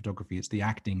not just the photography; it's the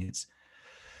acting. It's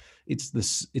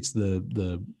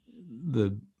the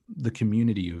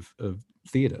community of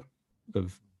theater,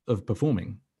 of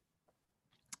performing.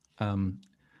 So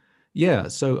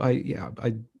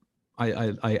I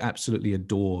absolutely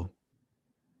adore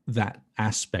that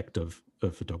aspect of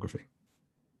photography.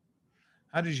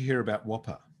 How did you hear about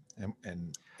WAAPA,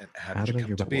 and how did you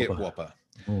come to be at WAAPA?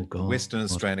 Oh God, Western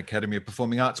Australian Academy of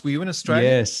Performing Arts. Were you in Australia?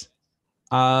 Yes.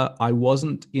 I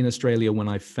wasn't in Australia when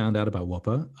I found out about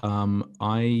WAAPA.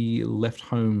 I left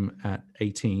home at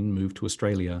 18, moved to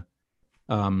Australia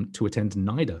to attend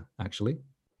NIDA, actually.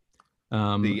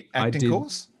 The acting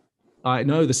course?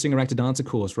 The singer-actor-dancer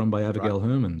course run by Abigail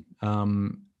Herman.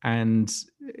 And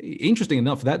interesting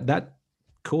enough, that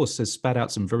course has spat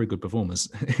out some very good performers.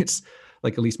 It's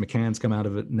like Elise McCann's come out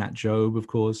of it, Nat Job, of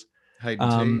course.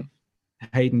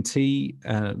 Hayden T,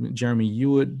 Jeremy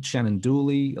Ewart, Shannon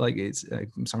Dooley,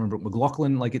 Simon Brooke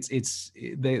McLaughlin,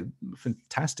 they're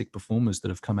fantastic performers that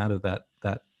have come out of that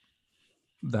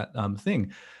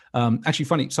thing. Actually,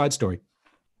 funny side story.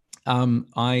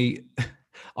 I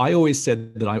always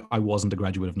said that I wasn't a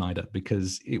graduate of NIDA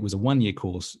because it was a 1-year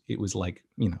course. It was like,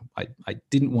 I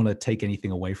didn't want to take anything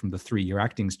away from the 3-year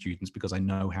acting students because I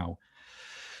know how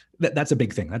that's a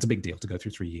big thing. That's a big deal to go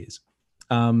through 3 years.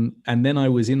 And then I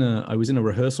was in a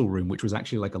rehearsal room, which was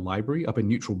actually like a library up in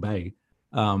Neutral Bay.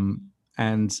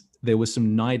 And there was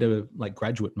some NIDA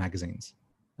graduate magazines,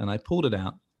 and I pulled it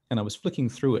out and I was flicking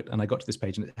through it and I got to this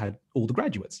page and it had all the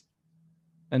graduates.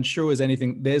 And sure as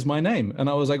anything, there's my name. And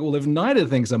I was like, well, if NIDA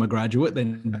thinks I'm a graduate,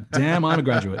 then damn, I'm a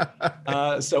graduate.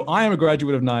 So I am a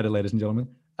graduate of NIDA, ladies and gentlemen.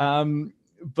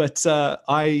 But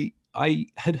I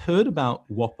had heard about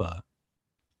WAAPA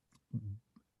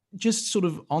just sort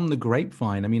of on the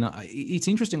grapevine. I mean, it's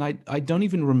interesting. I don't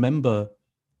even remember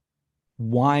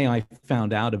why I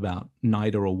found out about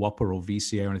NIDA or WAAPA or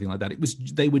VCA or anything like that.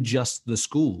 They were just the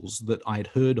schools that I'd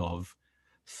heard of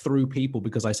through people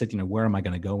because I said, where am I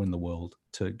going to go in the world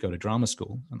to go to drama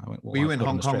school? And I went, well, were you in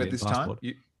Hong Kong at this time?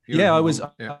 I was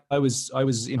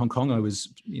in Hong Kong. I was,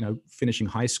 finishing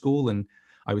high school, and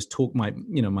I was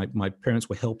my parents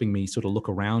were helping me sort of look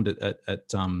around at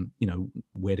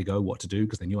where to go, what to do,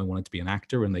 because they knew I wanted to be an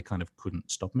actor and they kind of couldn't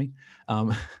stop me.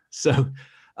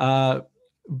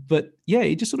 But yeah,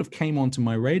 it just sort of came onto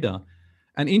my radar.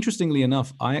 And interestingly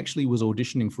enough, I actually was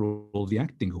auditioning for all the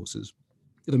acting courses.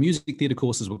 The music theater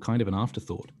courses were kind of an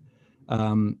afterthought.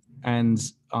 And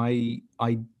I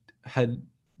had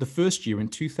the first year in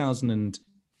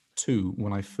 2002,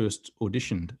 when I first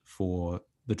auditioned for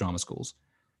the drama schools,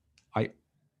 I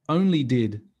only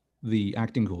did the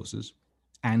acting courses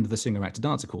and the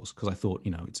singer-actor-dancer course because I thought,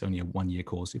 it's only a 1-year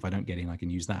course. If I don't get in, I can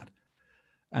use that.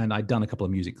 And I'd done a couple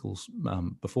of musicals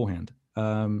beforehand.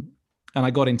 And I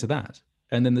got into that.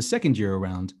 And then the second year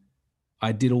around,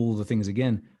 I did all the things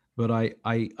again, but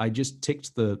I just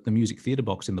ticked the music theater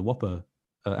box in the WAAPA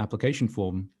application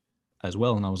form as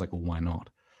well. And I was like, well, why not?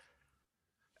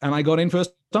 And I got in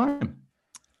first time.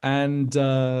 And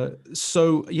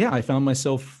so, yeah, I found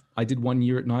myself, I did 1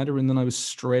 year at NIDA, and then I was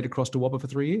straight across to WAAPA for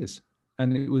 3 years.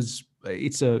 And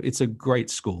it's a great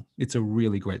school. It's a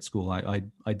really great school.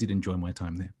 I did enjoy my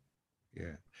time there.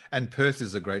 Yeah. And Perth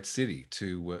is a great city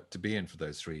to be in for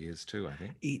those 3 years too, I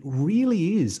think. It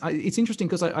really is. It's interesting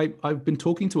because I've been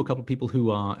talking to a couple of people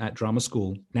who are at drama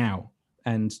school now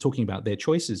and talking about their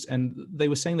choices. And they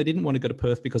were saying they didn't want to go to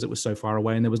Perth because it was so far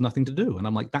away and there was nothing to do. And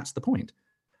I'm like, that's the point.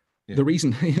 Yeah. The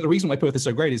reason why Perth is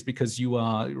so great is because you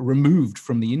are removed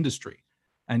from the industry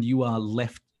and you are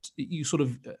left, you sort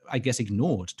of, I guess,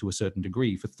 ignored to a certain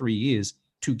degree for 3 years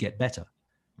to get better.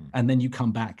 And then you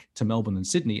come back to Melbourne and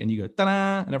Sydney and you go,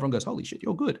 ta-da, and everyone goes, holy shit,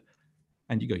 you're good.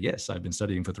 And you go, yes, I've been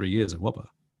studying for 3 years at WAAPA.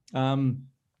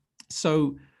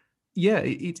 So yeah,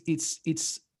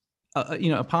 it's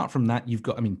apart from that, you've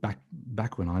got, I mean,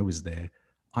 back when I was there,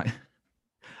 I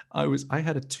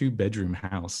had a 2-bedroom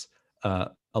house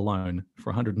alone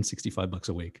for $165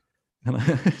 a week. And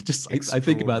I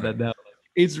think about that now.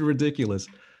 It's ridiculous.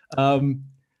 And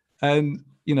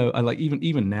I like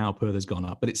even now Perth has gone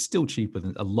up, but it's still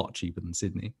a lot cheaper than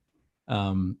Sydney.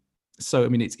 So I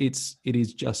mean, it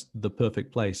is just the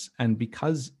perfect place. And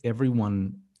because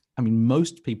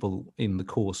most people in the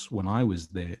course when I was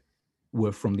there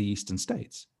were from the eastern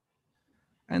states,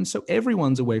 and so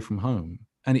everyone's away from home,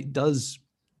 and it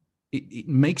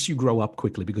makes you grow up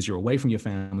quickly because you're away from your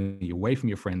family, you're away from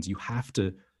your friends. You have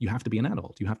to be an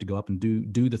adult. You have to go up and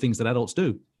do the things that adults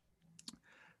do.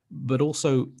 But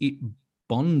also it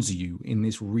bonds you in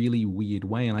this really weird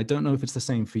way. And I don't know if it's the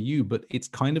same for you, but it's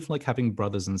kind of like having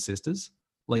brothers and sisters.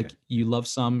 Like you love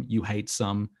some, you hate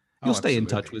some, You'll stay in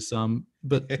touch with some,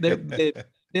 but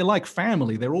they're like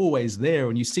family. They're always there,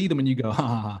 and you see them and you go,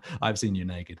 I've seen you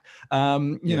naked.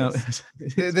 You know,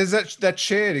 there's that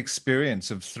shared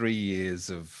experience of 3 years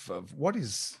of what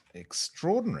is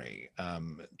extraordinary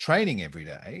training every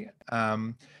day.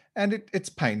 And it's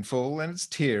painful and it's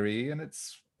teary and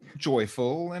it's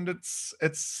joyful and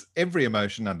it's every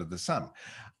emotion under the sun.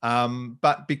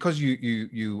 But because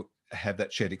you have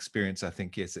that shared experience, I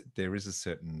think, yes, there is a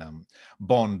certain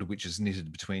bond which is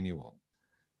knitted between you all.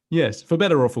 Yes, for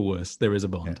better or for worse, there is a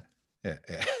bond. Yeah.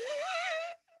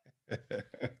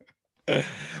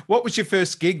 What was your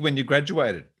first gig when you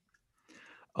graduated?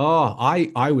 Oh,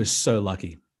 I was so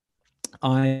lucky.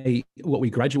 We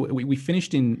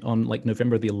finished on like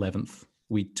November the 11th.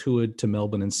 We toured to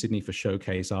Melbourne and Sydney for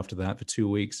Showcase after that for 2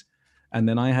 weeks. And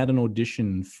then I had an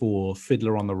audition for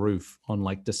Fiddler on the Roof on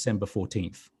like December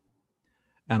 14th.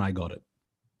 And I got it.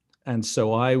 And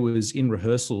so I was in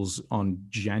rehearsals on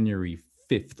January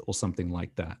 5th or something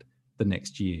like that the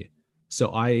next year. So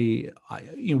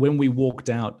when we walked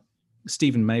out,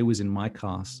 Stephen May was in my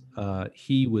cast.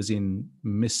 He was in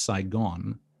Miss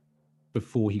Saigon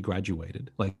before he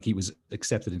graduated. Like he was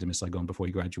accepted into Miss Saigon before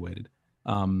he graduated.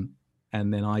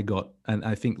 And then and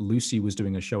I think Lucy was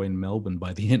doing a show in Melbourne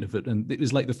by the end of it. And it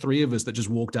was like the three of us that just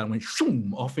walked out and went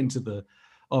shoom, off into the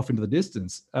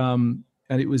distance. And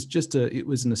it was it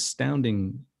was an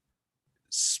astounding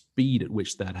speed at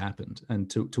which that happened. And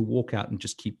to walk out and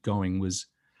just keep going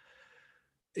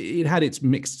it had its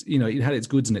mixed, it had its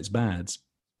goods and its bads.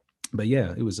 But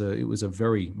yeah, it was a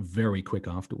very, very quick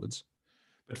afterwards.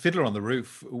 But Fiddler on the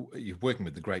Roof, you're working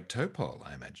with the great Topol,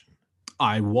 I imagine.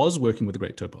 I was working with the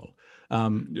great Topol.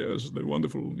 Yes, they're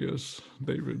wonderful. Yes,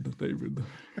 David,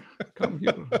 come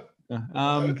here.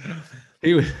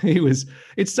 He was.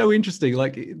 It's so interesting.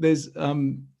 Like there's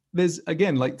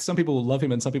again, like some people love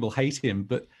him and some people hate him,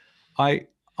 but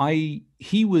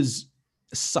he was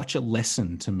such a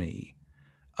lesson to me.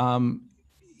 I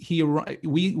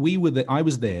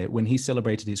was there when he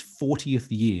celebrated his 40th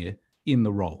year in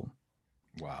the role.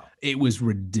 Wow. It was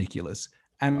ridiculous.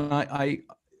 And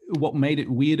what made it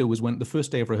weirder was when the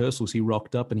first day of rehearsals, he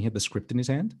rocked up and he had the script in his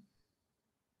hand.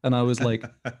 And I was like,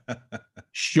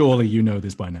 surely you know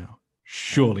this by now.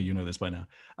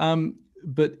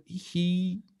 But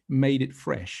he made it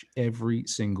fresh every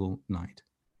single night.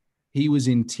 He was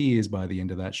in tears by the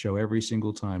end of that show every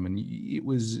single time. And it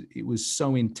was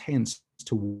so intense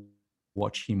to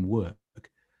watch him work.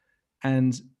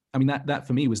 And I mean, that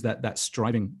for me was that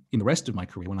striving in the rest of my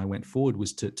career when I went forward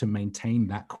was to maintain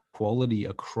that quality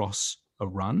across a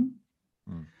run.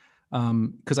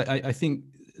 Because I think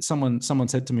someone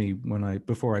said to me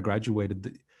before I graduated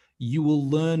that you will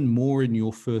learn more in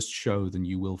your first show than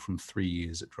you will from 3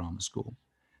 years at drama school.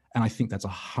 And I think that's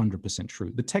 100%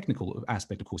 true. The technical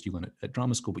aspect, of course, you learn at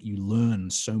drama school, but you learn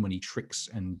so many tricks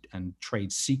and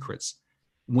trade secrets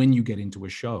when you get into a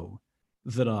show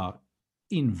that are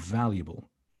invaluable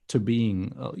to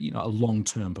being a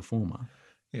long-term performer.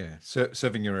 Yeah,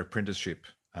 serving your apprenticeship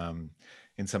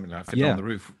in something like Fiddler on the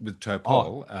Roof with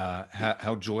Topol,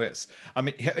 how joyous. I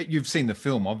mean, you've seen the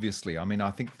film, obviously. I mean,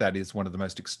 I think that is one of the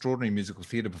most extraordinary musical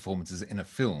theatre performances in a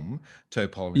film,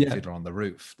 Topol and Fiddler on the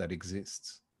Roof, that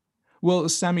exists. Well,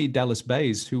 Sammy Dallas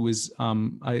Bays, who was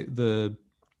one of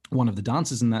the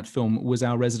dancers in that film, was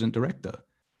our resident director.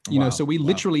 So we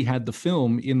literally had the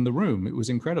film in the room. It was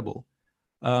incredible.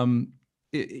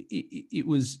 It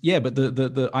was,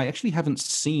 but I actually haven't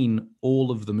seen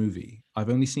all of the movie. I've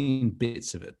only seen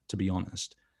bits of it, to be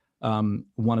honest.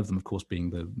 One of them, of course,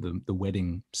 being the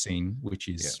wedding scene, which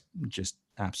is just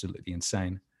absolutely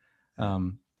insane.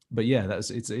 But yeah,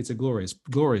 it's a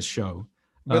glorious show.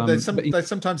 But they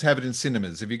sometimes have it in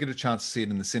cinemas. If you get a chance to see it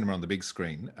in the cinema on the big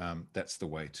screen, that's the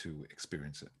way to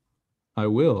experience it. I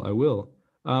will.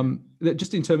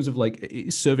 Just in terms of like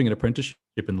serving an apprenticeship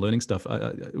and learning stuff,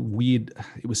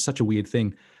 it was such a weird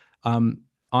thing.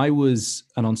 I was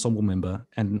an ensemble member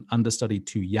and understudy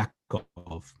to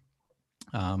Yakov,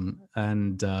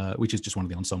 which is just one of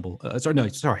the ensemble. I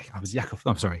was Yakov.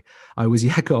 I'm sorry. I was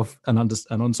Yakov, an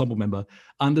ensemble member,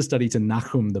 understudy to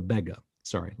Nachum the beggar.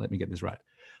 Sorry, let me get this right.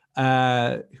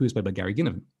 Who was played by Gary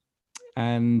Ginnivan.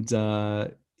 And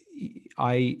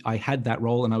I had that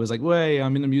role and I was like,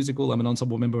 I'm in a musical, I'm an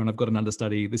ensemble member and I've got an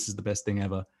understudy. This is the best thing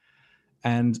ever.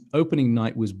 And opening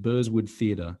night was Burswood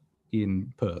Theatre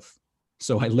in Perth.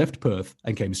 So I left Perth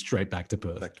and came straight back to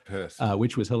Perth.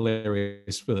 Which was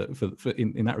hilarious for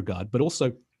in that regard. But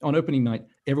also on opening night,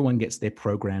 everyone gets their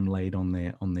program laid on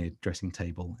their dressing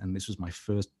table. And this was my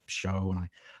first show and I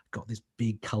got this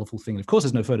big colorful thing. And of course,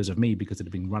 there's no photos of me because it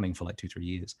had been running for like 2-3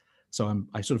 years. So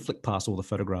I sort of flicked past all the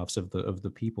photographs of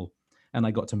the people, and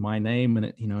I got to my name, and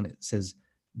it says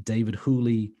David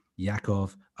Hooley,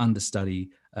 Yakov, understudy,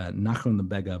 Nachum the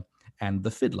beggar, and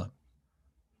the fiddler.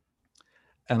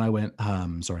 And I went,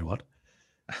 sorry, what?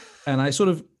 And I sort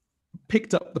of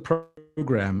picked up the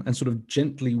program and sort of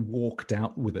gently walked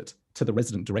out with it to the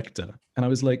resident director. And I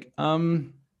was like,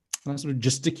 and I sort of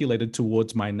gesticulated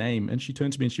towards my name, and she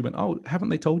turned to me and she went, "Oh, haven't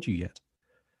they told you yet?"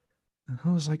 And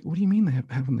I was like, "What do you mean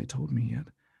haven't they told me yet?"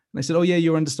 And they said, "Oh yeah,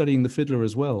 you're understudying the fiddler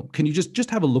as well. Can you just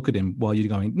have a look at him while you're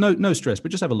going? No stress, but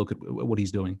just have a look at what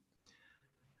he's doing."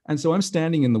 And so I'm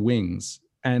standing in the wings,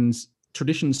 and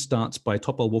tradition starts by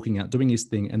Topol walking out, doing his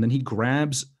thing, and then he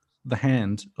grabs the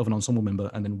hand of an ensemble member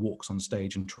and then walks on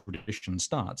stage, and tradition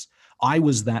starts. I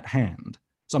was that hand.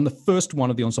 So I'm the first one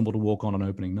of the ensemble to walk on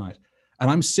opening night. And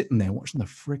I'm sitting there watching the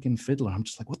freaking fiddler. I'm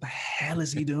just like, what the hell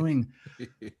is he doing?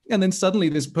 And then suddenly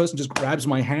this person just grabs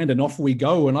my hand and off we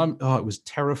go. And it was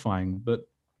terrifying. But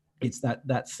it's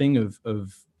that thing of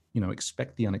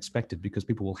expect the unexpected, because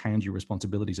people will hand you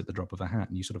responsibilities at the drop of a hat,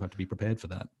 and you sort of have to be prepared for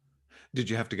that. Did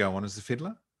you have to go on as the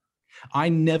fiddler? I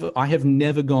have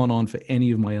never gone on for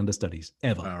any of my understudies,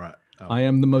 ever. All right. Oh. I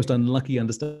am the most unlucky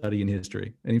understudy in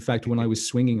history. And in fact, when I was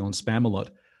swinging on Spamalot,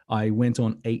 I went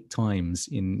on 8 times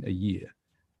in a year.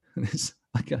 It's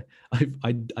like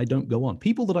I don't go on.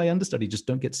 People that I understudy just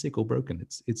don't get sick or broken.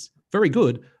 It's very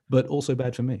good, but also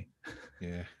bad for me.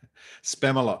 Yeah.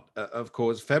 Spamalot, of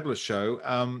course, fabulous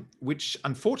show, which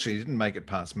unfortunately didn't make it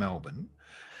past Melbourne.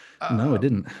 No, it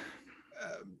didn't.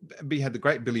 We had the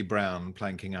great Billy Brown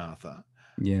playing King Arthur.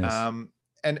 Yes.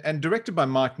 And directed by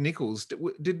Mike Nichols.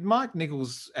 Did Mike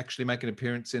Nichols actually make an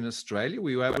appearance in Australia? Were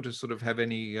you able to sort of have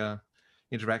any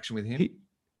interaction with him?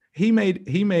 He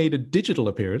made a digital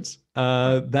appearance.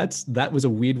 That was a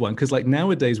weird one, because like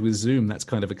nowadays with Zoom, that's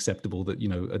kind of acceptable that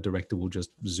a director will just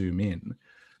zoom in.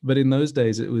 But in those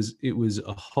days, it was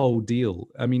a whole deal.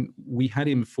 I mean, we had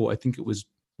him for, I think it was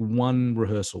 1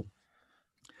 rehearsal,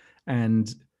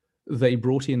 and they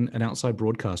brought in an outside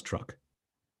broadcast truck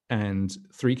and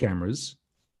 3 cameras,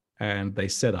 and they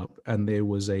set up, and there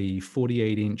was a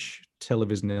 48-inch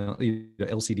television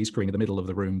LCD screen in the middle of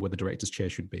the room where the director's chair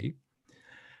should be.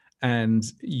 And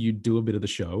you do a bit of the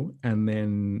show, and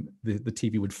then the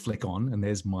TV would flick on, and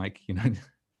there's Mike,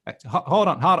 hold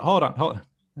on.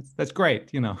 That's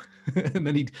great, and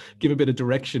then he'd give a bit of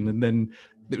direction, and then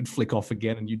it would flick off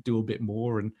again, and you'd do a bit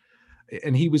more.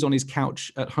 And he was on his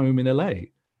couch at home in LA.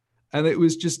 And it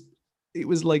was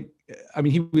like, I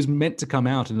mean, he was meant to come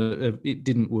out, and it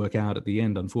didn't work out at the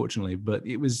end, unfortunately, but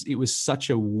it was such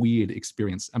a weird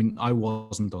experience. I mean, I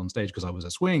wasn't on stage because I was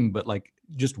a swing, but like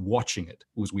just watching it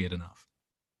was weird enough.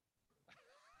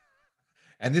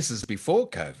 And this is before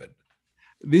COVID.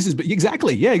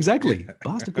 Exactly. Yeah, exactly.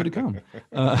 Bastard could have come.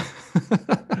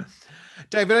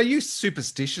 David, are you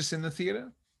superstitious in the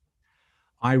theatre?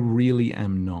 I really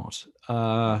am not.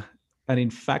 And in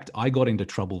fact, I got into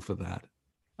trouble for that.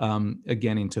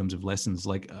 Again, in terms of lessons,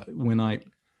 like when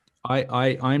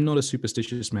I'm not a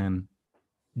superstitious man,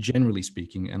 generally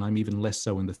speaking, and I'm even less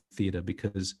so in the theatre,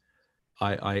 because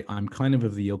I'm kind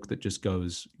of the ilk that just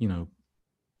goes,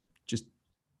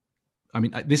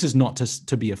 this is not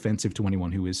to be offensive to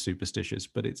anyone who is superstitious,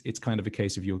 but it's kind of a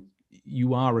case of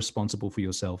you are responsible for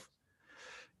yourself.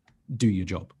 Do your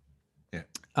job. Yeah.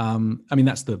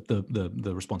 That's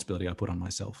the responsibility I put on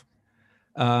myself.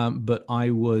 But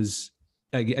I was,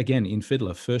 again, in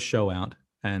Fiddler, first show out,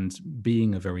 and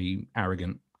being a very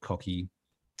arrogant, cocky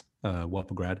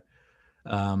WAAPA grad,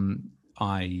 I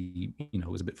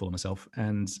was a bit full of myself,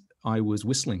 and I was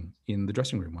whistling in the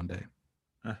dressing room one day.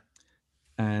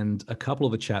 And a couple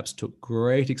of the chaps took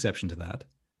great exception to that,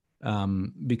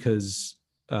 because,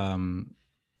 the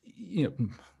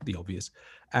obvious.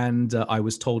 And I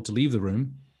was told to leave the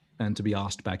room and to be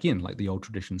asked back in, like the old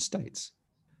tradition states.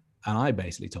 And I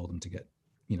basically told them to get,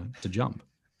 to jump.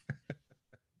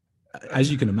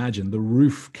 As you can imagine, the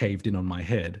roof caved in on my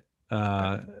head.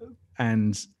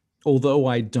 And although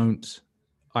I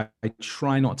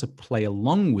try not to play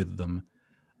along with them,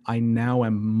 I now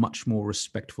am much more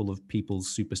respectful of people's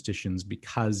superstitions,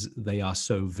 because they are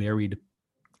so varied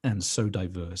and so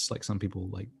diverse. Like some people,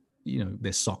 like,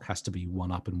 their sock has to be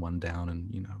one up and one down.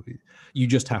 And, you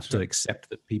just have to accept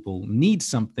that people need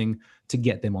something to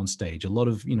get them on stage. A lot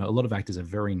of actors are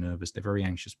very nervous. They're very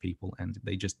anxious people, and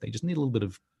they just need a little bit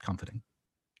of comforting.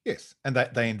 Yes. And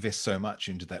they invest so much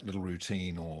into that little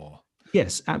routine or...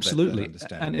 Yes, absolutely.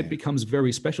 And it becomes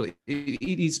very special.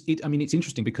 It's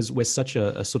interesting because we're such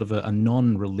a sort of a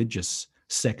non-religious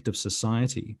sect of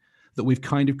society that we've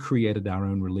kind of created our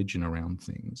own religion around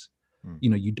things.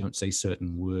 You don't say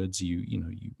certain words.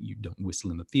 You don't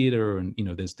whistle in the theater, and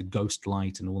there's the ghost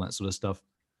light and all that sort of stuff.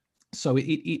 So it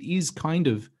is kind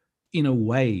of, in a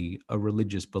way, a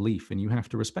religious belief, and you have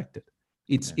to respect it.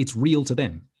 It's real to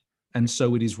them, and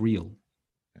so it is real.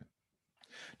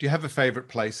 Do you have a favourite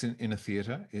place in a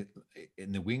theatre?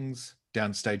 In the wings,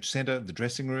 downstage centre, the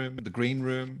dressing room, the green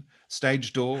room,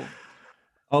 stage door?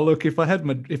 Oh, look! If I had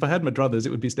my druthers, it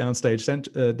would be downstage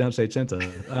centre.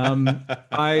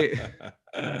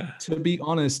 To be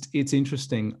honest, it's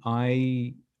interesting.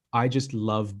 I just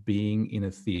love being in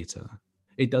a theatre.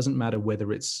 It doesn't matter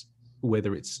whether it's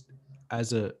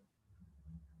as an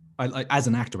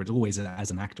actor. It's always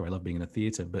as an actor. I love being in a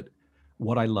theatre, but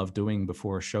what I love doing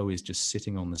before a show is just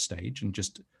sitting on the stage and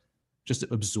just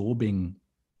absorbing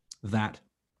that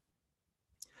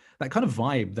kind of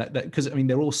vibe, that because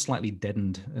they're all slightly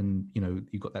deadened, and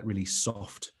you've got that really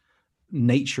soft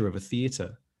nature of a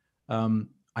theater.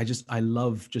 I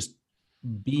love just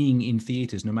being in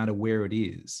theaters, no matter where it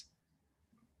is,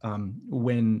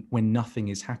 when nothing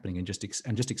is happening, and just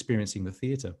experiencing the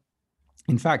theater.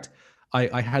 In fact,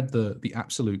 I had the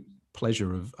absolute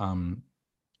pleasure of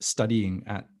studying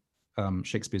at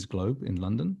Shakespeare's Globe in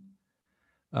London,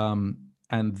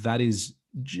 and that is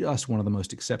just one of the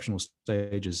most exceptional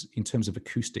stages in terms of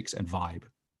acoustics and vibe.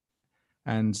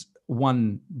 And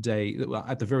one day,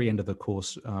 at the very end of the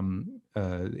course,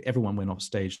 everyone went off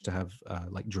stage to have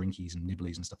like drinkies and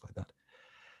nibblies and stuff like that.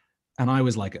 And I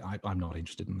was like, I'm not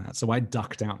interested in that. So I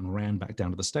ducked out and ran back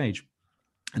down to the stage.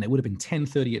 And it would have been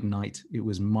 10:30 at night. It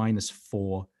was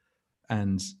 -4,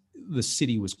 and the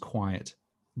city was quiet,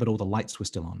 but all the lights were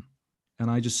still on.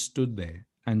 And I just stood there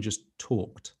and just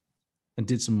talked and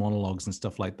did some monologues and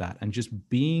stuff like that. And just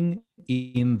being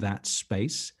in that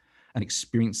space and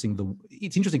experiencing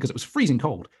it's interesting because it was freezing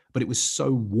cold, but it was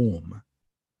so warm.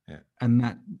 Yeah. And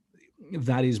that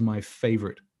is my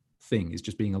favorite thing, is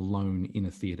just being alone in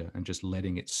a theater and just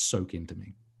letting it soak into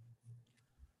me.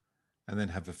 And then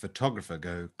have a photographer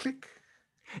go click.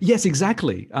 Yes,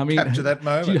 exactly. I mean, capture that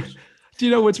moment. Do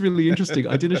you know what's really interesting?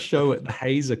 I did a show at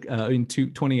Hayes in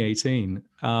 2018,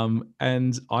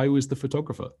 and I was the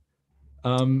photographer.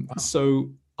 Wow.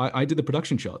 So I did the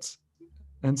production shots,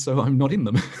 and so I'm not in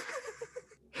them.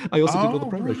 I also did all the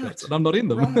promo shots, and I'm not in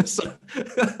them. Right. So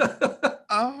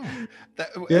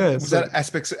was that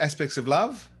aspects of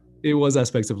love? It was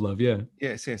aspects of love, yeah.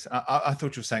 Yes. I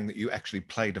thought you were saying that you actually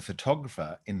played a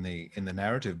photographer in the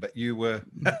narrative, but you were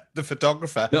the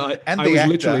photographer and the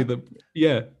actor.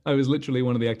 I was literally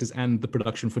one of the actors and the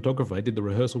production photographer. I did the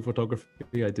rehearsal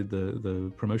photography, I did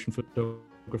the promotion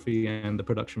photography and the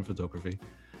production photography.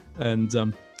 And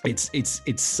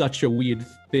it's such a weird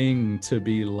thing to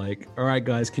be like, all right,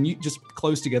 guys, can you just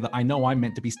close together? I know I'm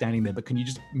meant to be standing there, but can you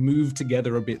just move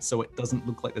together a bit so it doesn't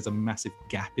look like there's a massive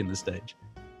gap in the stage?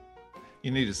 You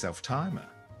need a self-timer.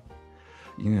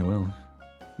 Yeah, well,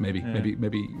 maybe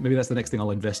that's the next thing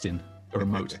I'll invest in, a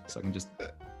remote, so I can just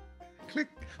click,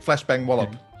 flashbang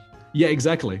wallop. Yeah,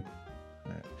 exactly.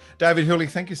 Yeah. David Hooley,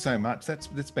 thank you so much. That's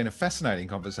been a fascinating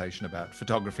conversation about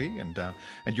photography and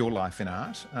your life in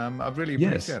art. I've really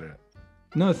appreciated it.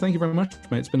 No, thank you very much,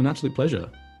 mate. It's been an absolute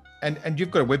pleasure. And you've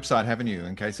got a website, haven't you,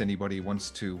 in case anybody wants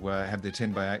to have their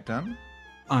 10x8 done?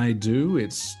 I do.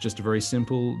 It's just a very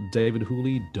simple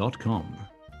davidhooley.com.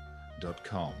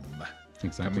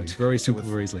 Exactly. Very simple,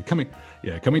 very easily. Coming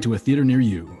to a theater near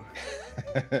you.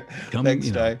 Thanks,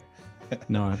 Dave.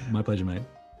 No, my pleasure, mate.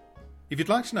 If you'd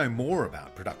like to know more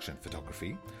about production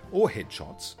photography or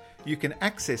headshots, you can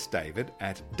access David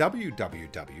at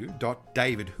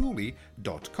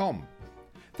www.davidhooley.com.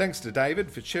 Thanks to David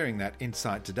for sharing that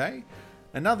insight today.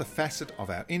 Another facet of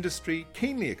our industry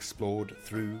keenly explored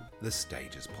through the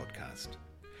Stages podcast.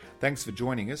 Thanks for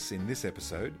joining us in this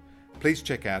episode. Please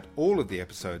check out all of the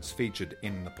episodes featured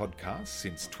in the podcast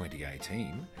since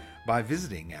 2018 by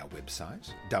visiting our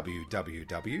website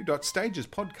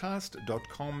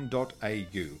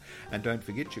www.stagespodcast.com.au, and don't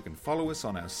forget you can follow us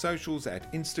on our socials at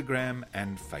Instagram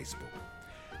and Facebook.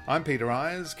 I'm Peter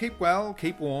Ayers. Keep well,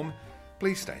 keep warm,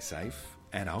 please stay safe,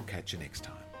 and I'll catch you next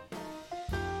time.